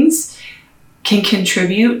things can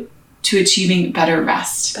contribute to achieving better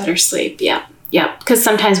rest. Better sleep, yeah. Yeah, because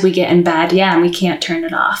sometimes we get in bed, and we can't turn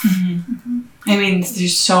it off. There's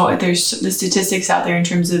the statistics out there in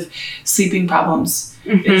terms of sleeping problems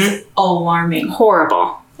is alarming.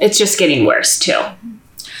 Horrible. It's just getting worse too.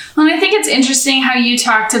 Well, and I think it's interesting how you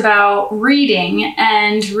talked about reading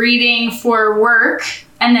and reading for work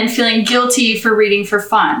and then feeling guilty for reading for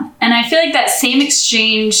fun. And I feel like that same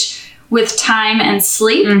exchange with time and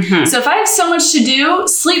sleep. So if I have so much to do,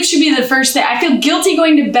 sleep should be the first thing. I feel guilty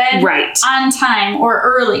going to bed on time or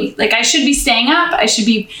early. Like I should be staying up. I should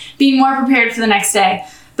be being more prepared for the next day.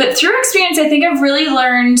 But through experience, I think I've really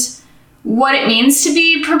learned what it means to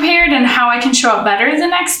be prepared and how I can show up better the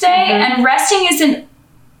next day. And resting isn't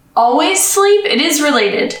always sleep. It is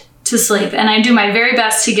related to sleep. And I do my very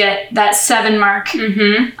best to get that 7 mark.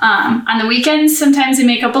 On the weekends, sometimes I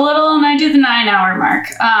make up a little and I do the 9-hour mark.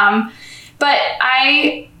 But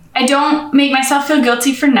I don't make myself feel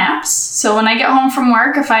guilty for naps. So when I get home from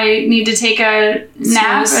work, if I need to take a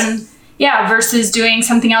nap versus doing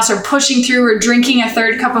something else or pushing through or drinking a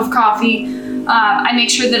 3rd cup of coffee, I make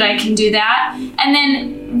sure that I can do that. And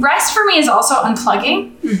then rest for me is also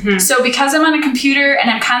unplugging. So because I'm on a computer and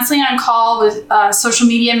I'm constantly on call with social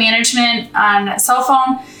media management on a cell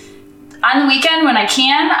phone, on the weekend when I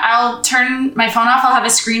can, I'll turn my phone off. I'll have a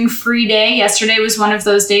screen-free day. Yesterday was one of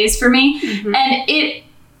those days for me. And it,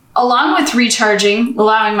 along with recharging,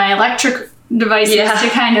 allowing my electric devices to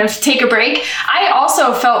kind of take a break, I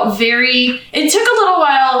also felt it took a little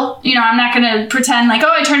while, I'm not going to pretend like,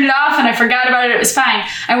 I turned it off and I forgot about it, it was fine.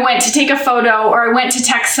 I went to take a photo or I went to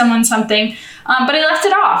text someone something, but I left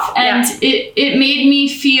it off. And it made me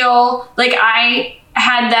feel like I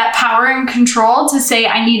had that power and control to say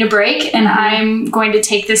I need a break and I'm going to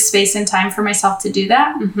take this space and time for myself to do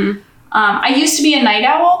that. I used to be a night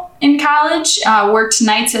owl in college, worked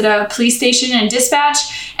nights at a police station and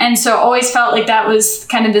dispatch, and so always felt like that was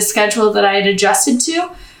kind of the schedule that I had adjusted to.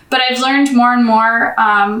 But I've learned more and more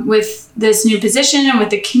with this new position and with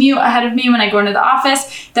the commute ahead of me when I go into the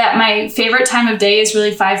office that my favorite time of day is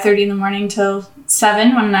really 5:30 in the morning till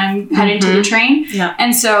 7 when I'm heading to the train.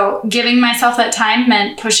 And so giving myself that time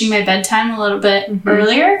meant pushing my bedtime a little bit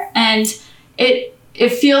earlier, and it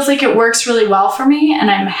feels like it works really well for me,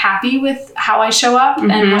 and I'm happy with how I show up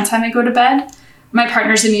and what time I go to bed. My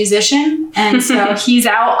partner's a musician, and so he's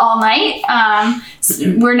out all night.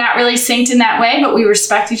 We're not really synced in that way, but we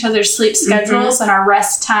respect each other's sleep schedules and our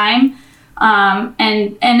rest time.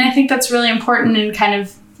 And I think that's really important in kind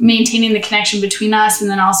of maintaining the connection between us and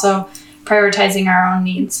then also prioritizing our own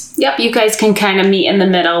needs. Yep, you guys can kind of meet in the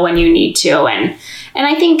middle when you need to. And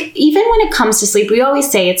I think even when it comes to sleep, we always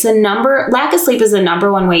say lack of sleep is the number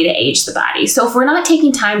one way to age the body. So if we're not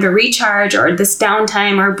taking time to recharge or this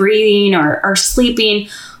downtime or breathing or sleeping,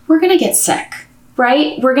 we're going to get sick,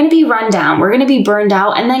 right? We're going to be run down. We're going to be burned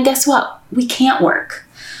out. And then guess what? We can't work.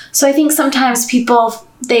 So I think sometimes people,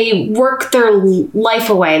 they work their life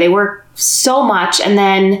away. They work so much and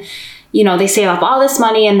then they save up all this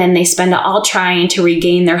money and then they spend it all trying to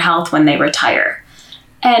regain their health when they retire.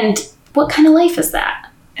 And what kind of life is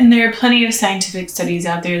that? And there are plenty of scientific studies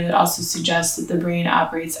out there that also suggest that the brain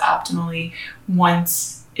operates optimally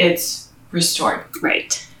once it's restored.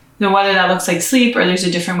 Right. Now, whether that looks like sleep or there's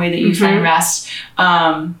a different way that you find rest.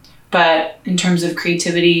 But in terms of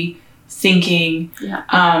creativity, thinking,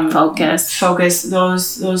 focus,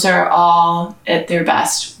 those are all at their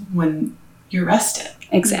best when you're rested.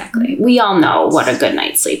 Exactly. We all know what a good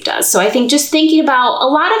night's sleep does. So I think just thinking about a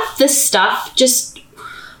lot of this stuff, just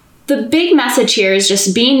the big message here is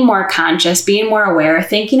just being more conscious, being more aware,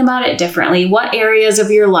 thinking about it differently. What areas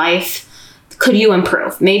of your life could you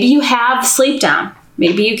improve? Maybe you have sleep down.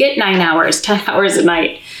 Maybe you get 9 hours, 10 hours a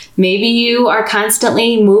night. Maybe you are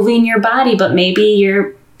constantly moving your body, but maybe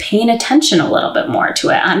you're paying attention a little bit more to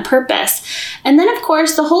it on purpose. And then, of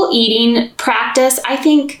course, the whole eating practice, I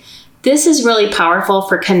think this is really powerful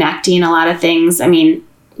for connecting a lot of things. I mean,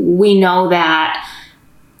 we know that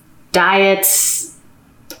diets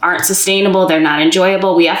aren't sustainable. They're not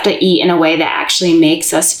enjoyable. We have to eat in a way that actually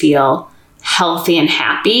makes us feel healthy and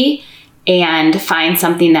happy. and find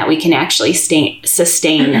something that we can actually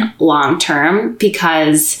sustain long term,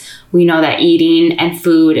 because we know that eating and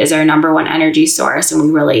food is our number one energy source.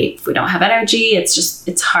 And if we don't have energy,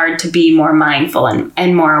 it's hard to be more mindful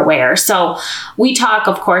and more aware. So we talk,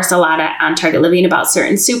 of course, a lot on Target Living about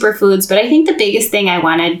certain superfoods, but I think the biggest thing I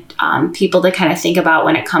wanted people to kind of think about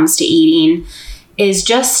when it comes to eating is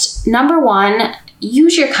just, number one,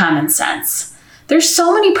 use your common sense. There's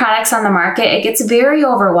so many products on the market. It gets very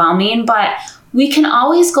overwhelming, but we can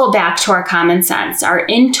always go back to our common sense, our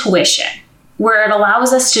intuition, where it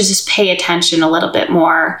allows us to just pay attention a little bit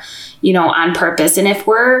more, on purpose. And if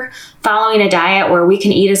we're following a diet where we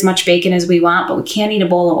can eat as much bacon as we want, but we can't eat a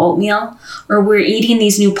bowl of oatmeal, or we're eating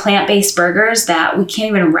these new plant-based burgers that we can't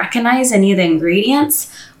even recognize any of the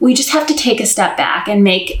ingredients, we just have to take a step back and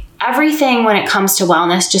make everything when it comes to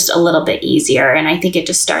wellness just a little bit easier. And I think it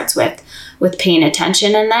just starts with paying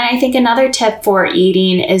attention. And then I think another tip for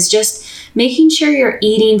eating is just making sure you're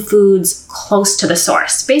eating foods close to the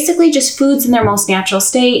source. Basically just foods in their most natural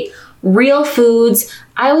state, real foods.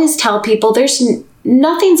 I always tell people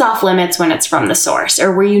nothing's off limits when it's from the source,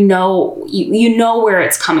 or where you know where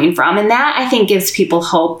it's coming from. And that, I think, gives people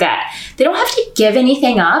hope that they don't have to give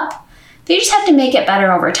anything up. They just have to make it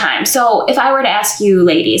better over time. So if I were to ask you,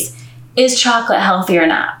 ladies, is chocolate healthy or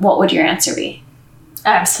not? What would your answer be?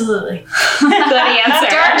 Absolutely. Good answer.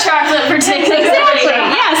 Dark chocolate particularly. Exactly.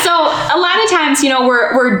 Yeah. So a lot of times,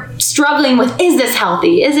 we're struggling with, is this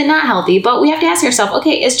healthy? Is it not healthy? But we have to ask ourselves,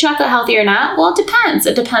 okay, is chocolate healthy or not? Well, it depends.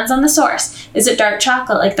 It depends on the source. Is it dark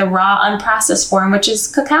chocolate, like the raw, unprocessed form, which is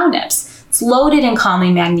cacao nibs? It's loaded in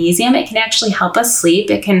calming magnesium. It can actually help us sleep.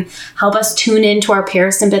 It can help us tune into our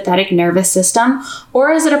parasympathetic nervous system.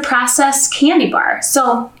 Or is it a processed candy bar?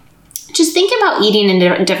 So just think about eating in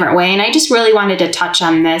a different way. And I just really wanted to touch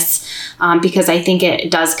on this because I think it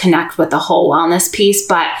does connect with the whole wellness piece,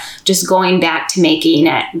 but just going back to making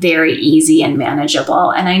it very easy and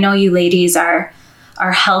manageable. And I know you ladies are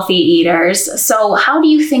healthy eaters. So how do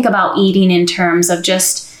you think about eating in terms of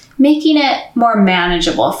just making it more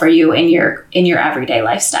manageable for you in your everyday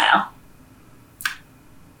lifestyle?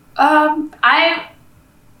 A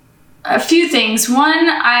few things. One,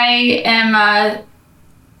 I am a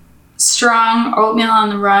strong oatmeal on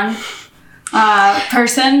the run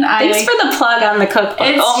person. Thanks for the plug on the cookbook.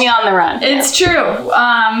 Oatmeal on the run. It's true.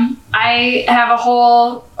 I have a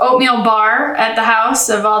whole oatmeal bar at the house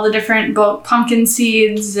of all the different pumpkin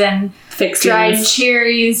seeds and dried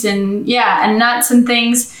cherries and nuts and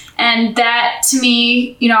things. And that, to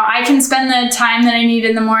me, I can spend the time that I need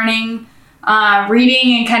in the morning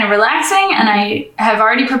reading and kind of relaxing, and I have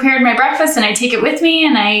already prepared my breakfast and I take it with me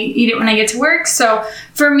and I eat it when I get to work. So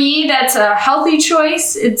for me, that's a healthy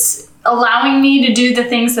choice. It's allowing me to do the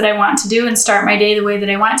things that I want to do and start my day the way that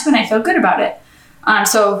I want to, and I feel good about it.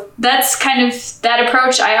 So that's kind of that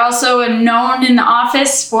approach. I also am known in the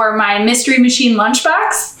office for my mystery machine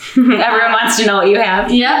lunchbox. Everyone wants to know what you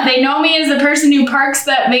have. Yeah, they know me as the person who parks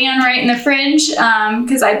that van right in the fridge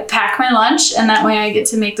because I pack my lunch, and that way I get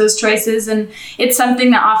to make those choices. And it's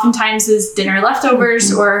something that oftentimes is dinner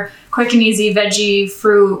leftovers or quick and easy veggie,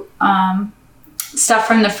 fruit, stuff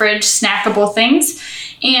from the fridge, snackable things.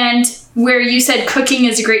 And where you said cooking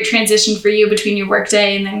is a great transition for you between your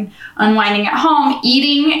workday and then unwinding at home,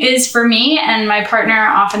 eating is for me, and my partner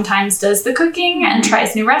oftentimes does the cooking and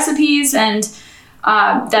tries new recipes, and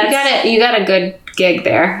that's you got a good gig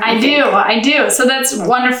there. I do. So that's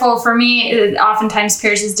wonderful for me. It oftentimes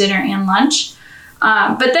pairs as dinner and lunch.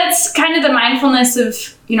 But that's kind of the mindfulness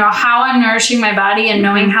of, how I'm nourishing my body and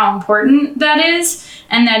knowing how important that is,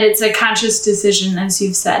 and that it's a conscious decision, as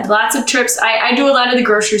you've said. Lots of trips. I do a lot of the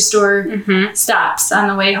grocery store stops on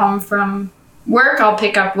the way home from work. I'll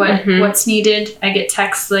pick up what's needed. I get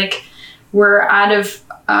texts like, we're out of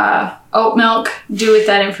oat milk. Do with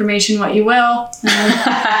that information what you will. And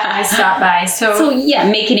I stop by. So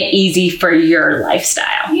making it easy for your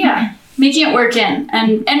lifestyle. Yeah. Making it work in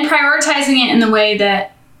and prioritizing it in the way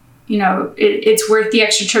that, it's worth the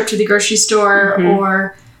extra trip to the grocery store,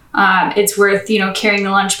 or it's worth, carrying the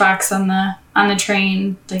lunchbox on the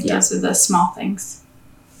train. Those are the small things.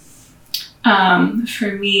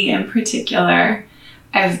 For me in particular,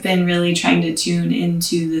 I've been really trying to tune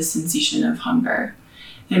into the sensation of hunger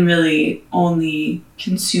and really only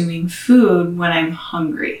consuming food when I'm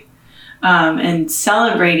hungry. And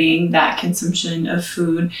celebrating that consumption of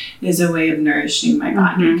food is a way of nourishing my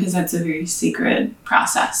body, because that's a very sacred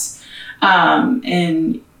process.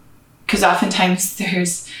 And because oftentimes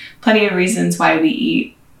there's plenty of reasons why we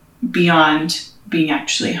eat beyond being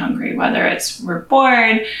actually hungry, whether it's we're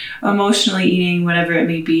bored, emotionally eating, whatever it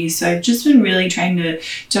may be. So I've just been really trying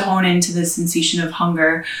to hone into the sensation of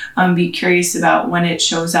hunger, be curious about when it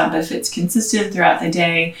shows up, if it's consistent throughout the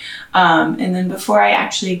day. And then before I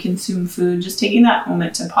actually consume food, just taking that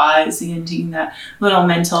moment to pause and taking that little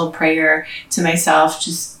mental prayer to myself,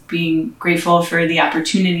 just being grateful for the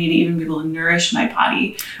opportunity to even be able to nourish my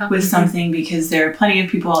body with something, because there are plenty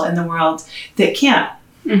of people in the world that can't.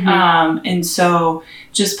 And so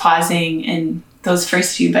just pausing, and those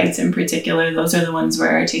first few bites in particular, those are the ones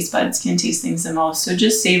where our taste buds can taste things the most. So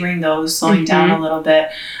just savoring those, slowing down a little bit.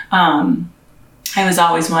 I was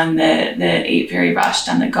always one that ate very rushed,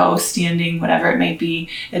 on the go, standing, whatever it might be,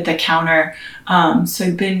 at the counter. So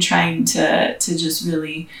I've been trying to just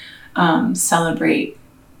really celebrate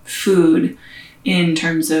food in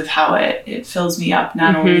terms of how it fills me up,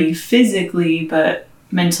 not only physically, but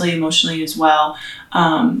mentally, emotionally as well.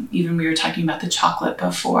 Even we were talking about the chocolate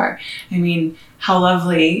before. I mean, how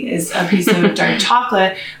lovely is a piece of dark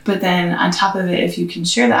chocolate, but then on top of it, if you can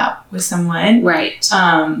share that with someone, right?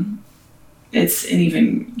 It's an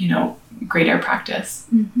even, greater practice.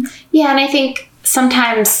 Yeah, and I think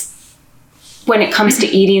sometimes when it comes to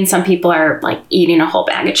eating, some people are like eating a whole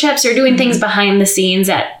bag of chips or doing things behind the scenes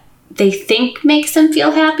that they think makes them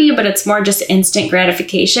feel happy, but it's more just instant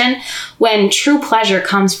gratification, when true pleasure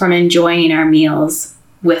comes from enjoying our meals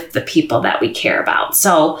with the people that we care about.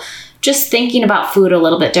 So just thinking about food a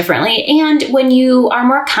little bit differently. And when you are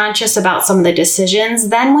more conscious about some of the decisions,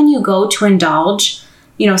 then when you go to indulge,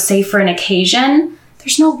 say for an occasion,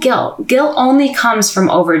 there's no guilt. Guilt only comes from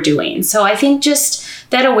overdoing. So I think just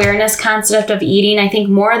that awareness concept of eating, I think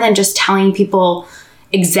more than just telling people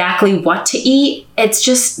exactly what to eat, it's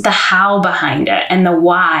just the how behind it and the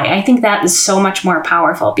why. I think that is so much more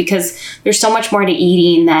powerful, because there's so much more to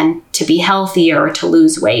eating than to be healthy or to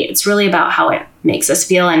lose weight. It's really about how it makes us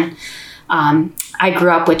feel. And I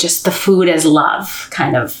grew up with just the food as love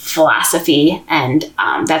kind of philosophy, and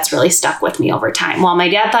that's really stuck with me over time. While my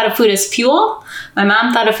dad thought of food as fuel, my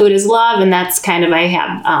mom thought of food as love, and that's kind of, I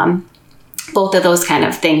have both of those kind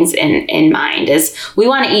of things in mind. Is we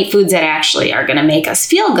want to eat foods that actually are going to make us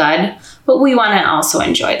feel good, but we want to also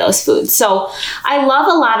enjoy those foods. So I love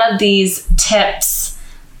a lot of these tips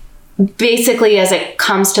basically as it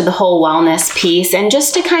comes to the whole wellness piece. And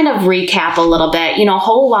just to kind of recap a little bit,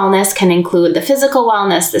 whole wellness can include the physical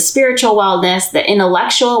wellness, the spiritual wellness, the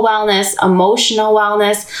intellectual wellness, emotional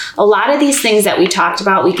wellness. A lot of these things that we talked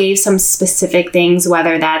about, we gave some specific things,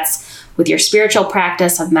 whether that's with your spiritual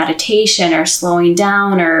practice of meditation or slowing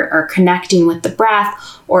down or connecting with the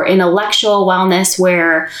breath, or intellectual wellness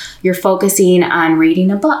where you're focusing on reading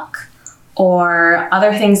a book, or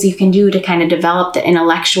other things you can do to kind of develop the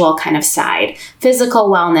intellectual kind of side. Physical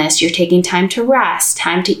wellness, you're taking time to rest,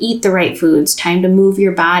 time to eat the right foods, time to move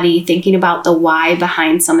your body, thinking about the why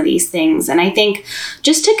behind some of these things. And I think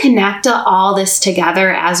just to connect all this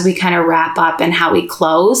together as we kind of wrap up and how we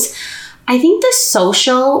close, I think the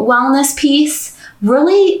social wellness piece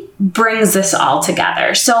really brings this all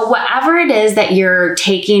together. So whatever it is that you're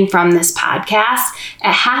taking from this podcast,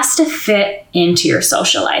 it has to fit into your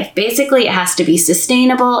social life. Basically, it has to be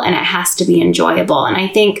sustainable and it has to be enjoyable. And I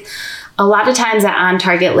think a lot of times at On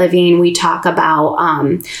Target Living, we talk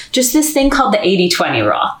about just this thing called the 80-20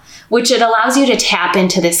 rule, which it allows you to tap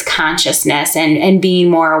into this consciousness and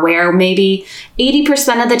being more aware. Maybe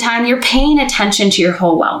 80% of the time you're paying attention to your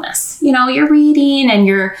whole wellness. You're reading and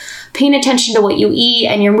you're paying attention to what you eat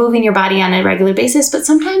and you're moving your body on a regular basis. But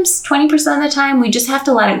sometimes 20% of the time we just have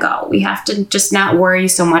to let it go. We have to just not worry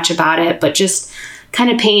so much about it, but just kind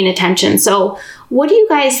of paying attention. So what do you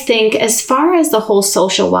guys think as far as the whole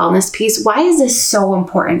social wellness piece? Why is this so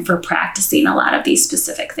important for practicing a lot of these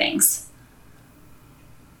specific things?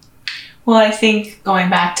 Well, I think going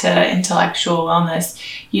back to intellectual wellness,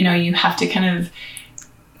 you have to kind of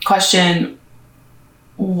question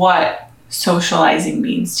what socializing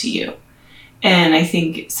means to you. And I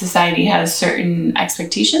think society has certain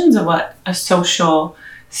expectations of what a social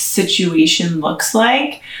situation looks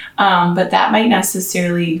like, but that might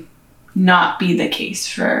necessarily not be the case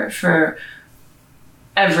for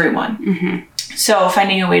everyone. So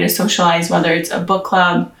finding a way to socialize, whether it's a book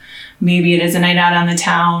club, maybe it is a night out on the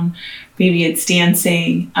town, maybe it's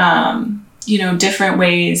dancing, different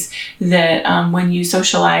ways that when you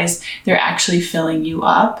socialize, they're actually filling you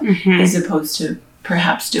up as opposed to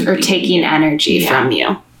perhaps taking energy from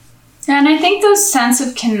you. And I think those sense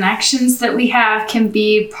of connections that we have can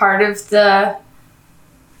be part of the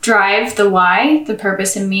drive, the why, the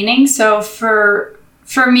purpose and meaning. So for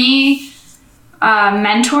me,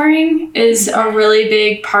 mentoring is a really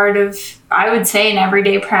big part of, I would say, an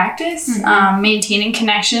everyday practice. Maintaining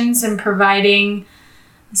connections and providing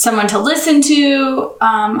someone to listen to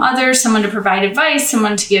others, someone to provide advice,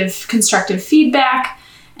 someone to give constructive feedback.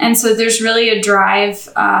 And so there's really a drive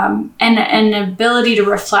and an ability to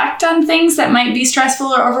reflect on things that might be stressful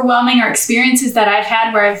or overwhelming, or experiences that I've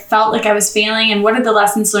had where I felt like I was failing, and what are the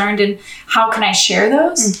lessons learned and how can I share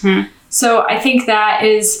those? So I think that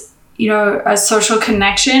is, a social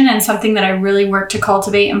connection, and something that I really work to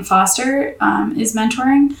cultivate and foster is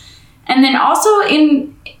mentoring. And then also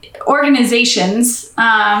in organizations,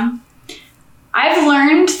 I've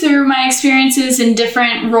learned through my experiences in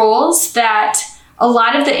different roles that a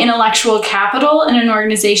lot of the intellectual capital in an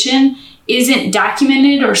organization isn't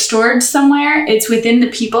documented or stored somewhere. It's within the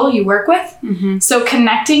people you work with. So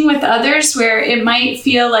connecting with others, where it might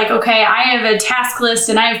feel like, okay, I have a task list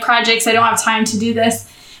and I have projects, I don't have time to do this.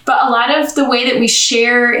 But a lot of the way that we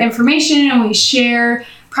share information and we share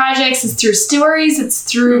projects is through stories, it's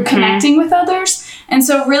through connecting with others. And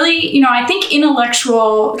so really, I think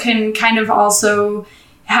intellectual can kind of also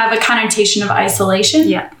have a connotation of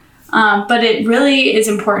isolation. But it really is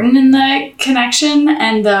important in the connection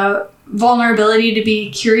and the vulnerability to be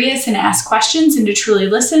curious and ask questions and to truly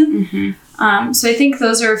listen. So I think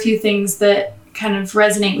those are a few things that kind of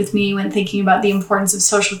resonate with me when thinking about the importance of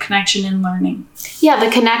social connection and learning. Yeah, the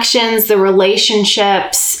connections, the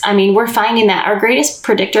relationships. I mean, we're finding that our greatest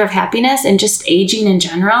predictor of happiness and just aging in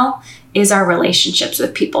general is our relationships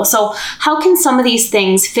with people. So how can some of these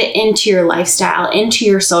things fit into your lifestyle, into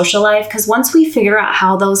your social life? Because once we figure out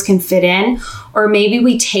how those can fit in, or maybe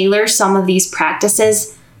we tailor some of these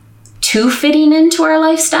practices to fitting into our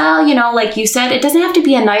lifestyle, like you said, it doesn't have to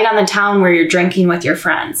be a night on the town where you're drinking with your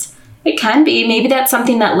friends. It can be. Maybe that's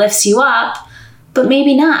something that lifts you up, but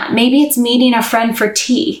maybe not. Maybe it's meeting a friend for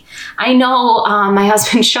tea. I know my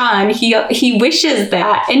husband, Sean, he wishes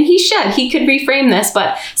that, and he should. He could reframe this,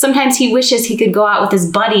 but sometimes he wishes he could go out with his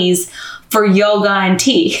buddies for yoga and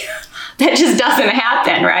tea. That just doesn't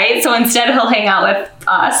happen, right? So instead he'll hang out with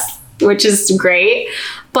us, which is great.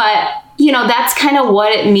 But, that's kind of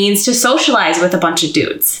what it means to socialize with a bunch of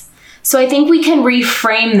dudes. So I think we can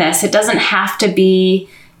reframe this. It doesn't have to be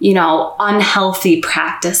unhealthy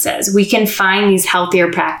practices. We can find these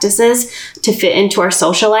healthier practices to fit into our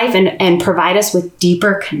social life and provide us with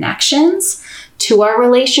deeper connections to our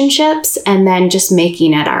relationships, and then just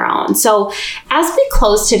making it our own. So as we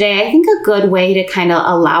close today, I think a good way to kind of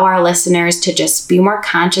allow our listeners to just be more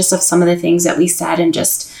conscious of some of the things that we said and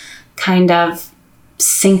just kind of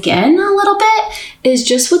sink in a little bit is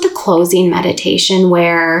just with the closing meditation,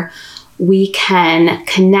 where we can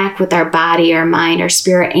connect with our body, our mind, our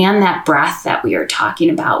spirit, and that breath that we are talking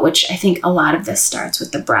about, which I think a lot of this starts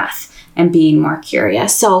with the breath and being more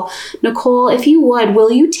curious. So, Nicole, if you would,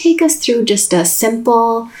 will you take us through just a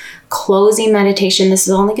simple closing meditation? This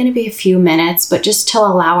is only going to be a few minutes, but just to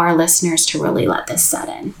allow our listeners to really let this set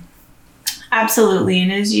in. Absolutely.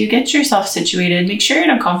 And as you get yourself situated, make sure you're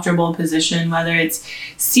in a comfortable position, whether it's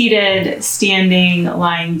seated, standing,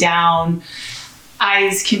 lying down.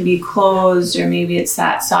 Eyes can be closed, or maybe it's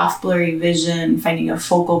that soft, blurry vision, finding a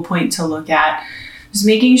focal point to look at. Just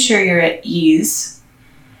making sure you're at ease.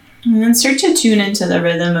 And then start to tune into the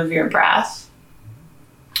rhythm of your breath.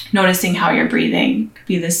 Noticing how you're breathing. It could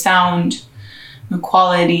be the sound, the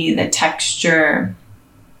quality, the texture.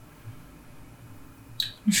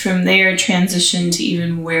 From there, transition to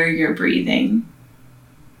even where you're breathing.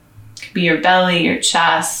 It could be your belly, your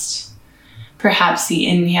chest. Perhaps the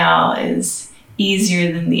inhale is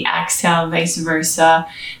easier than the exhale, vice versa.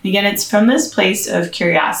 And again, it's from this place of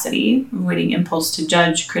curiosity, avoiding impulse to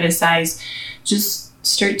judge, criticize. Just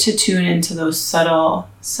start to tune into those subtle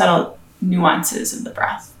nuances of the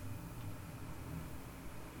breath.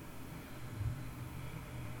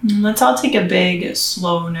 And let's all take a big,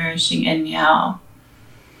 slow, nourishing inhale.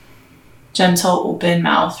 Gentle, open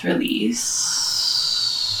mouth release.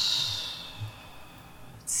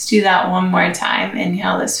 Do that one more time.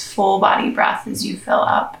 Inhale this full body breath as you fill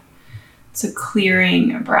up. It's a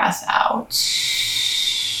clearing breath out.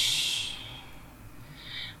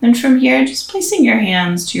 Then from here, just placing your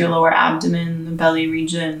hands to your lower abdomen, the belly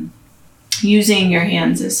region, using your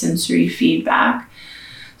hands as sensory feedback.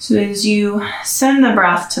 So as you send the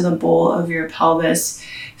breath to the bowl of your pelvis,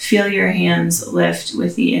 feel your hands lift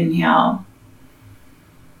with the inhale,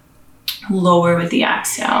 lower with the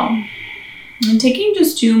exhale. And taking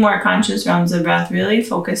just 2 more conscious rounds of breath, really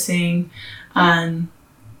focusing on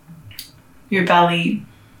your belly,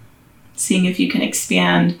 seeing if you can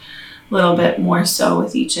expand a little bit more so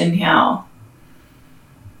with each inhale,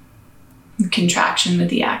 contraction with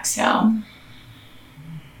the exhale.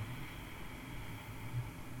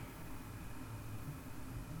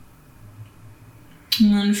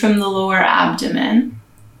 And then from the lower abdomen,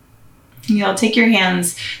 you'll take your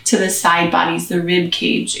hands to the side bodies, the rib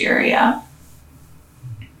cage area.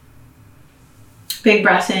 Big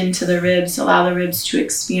breath into the ribs. Allow the ribs to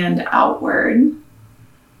expand outward. And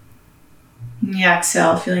you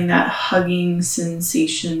exhale, feeling that hugging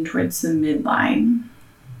sensation towards the midline.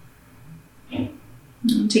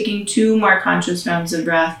 And taking 2 more conscious rounds of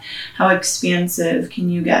breath. How expansive can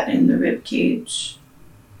you get in the rib cage?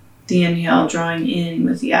 The inhale drawing in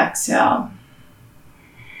with the exhale.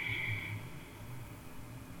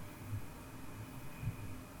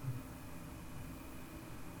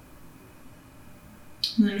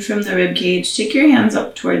 And then from the rib cage, take your hands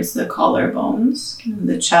up towards the collarbones, kind of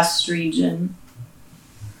the chest region.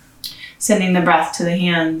 Sending the breath to the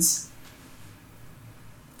hands,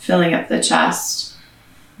 filling up the chest,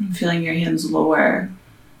 and feeling your hands lower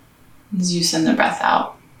as you send the breath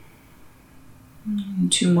out.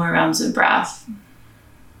 And 2 more rounds of breath.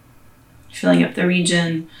 Filling up the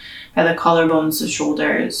region by the collarbones, the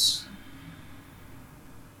shoulders.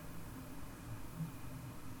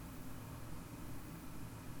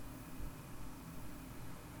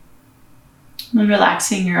 And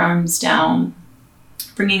relaxing your arms down,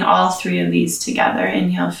 bringing all 3 of these together.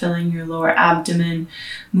 Inhale, filling your lower abdomen,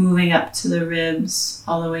 moving up to the ribs,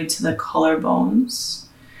 all the way to the collarbones.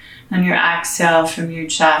 And your exhale from your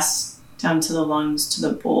chest down to the lungs, to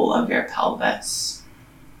the bowl of your pelvis.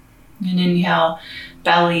 And inhale,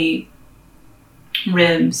 belly,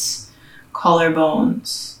 ribs,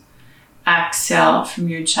 collarbones. Exhale from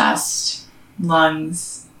your chest,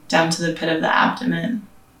 lungs, down to the pit of the abdomen.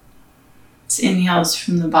 Inhales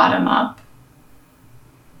from the bottom up.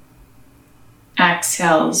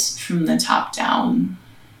 Exhales from the top down.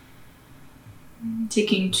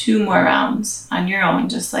 Taking 2 more rounds on your own,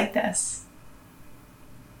 just like this.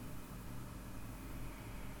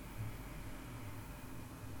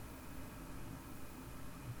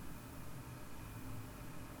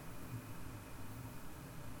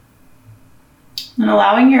 And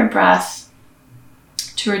allowing your breath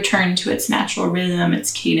to return to its natural rhythm,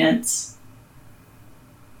 its cadence.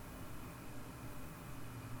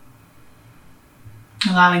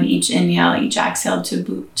 Allowing each inhale, each exhale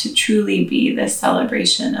to truly be this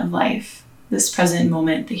celebration of life, this present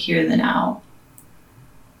moment, the here, the now.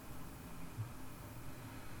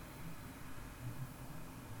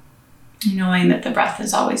 Knowing that the breath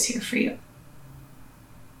is always here for you.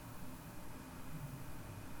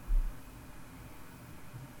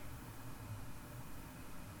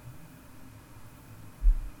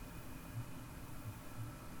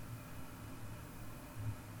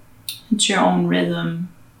 It's your own rhythm.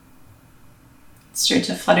 Start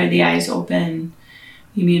to flutter the eyes open.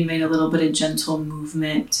 Maybe invite a little bit of gentle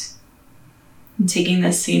movement. And taking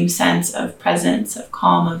the same sense of presence, of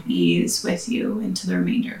calm, of ease with you into the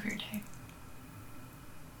remainder of your day.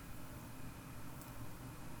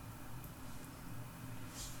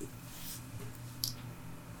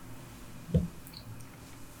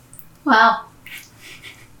 Wow.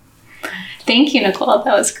 Thank you, Nicole.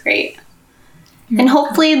 That was great. And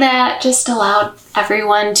hopefully that just allowed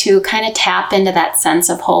everyone to kind of tap into that sense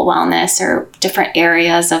of whole wellness or different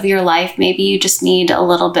areas of your life. Maybe you just need a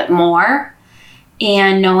little bit more,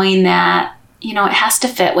 and knowing that, you know, it has to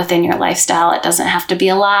fit within your lifestyle. It doesn't have to be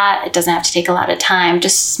a lot. It doesn't have to take a lot of time,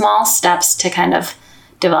 just small steps to kind of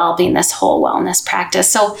developing this whole wellness practice.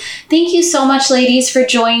 So thank you so much, ladies, for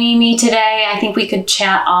joining me today. I think we could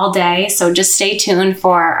chat all day, so just stay tuned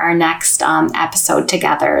for our next episode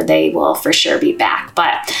together. They will for sure be back,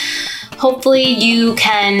 but hopefully you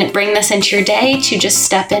can bring this into your day to just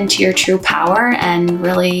step into your true power and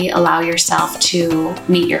really allow yourself to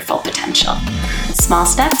meet your full potential. Small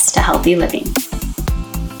steps to healthy living.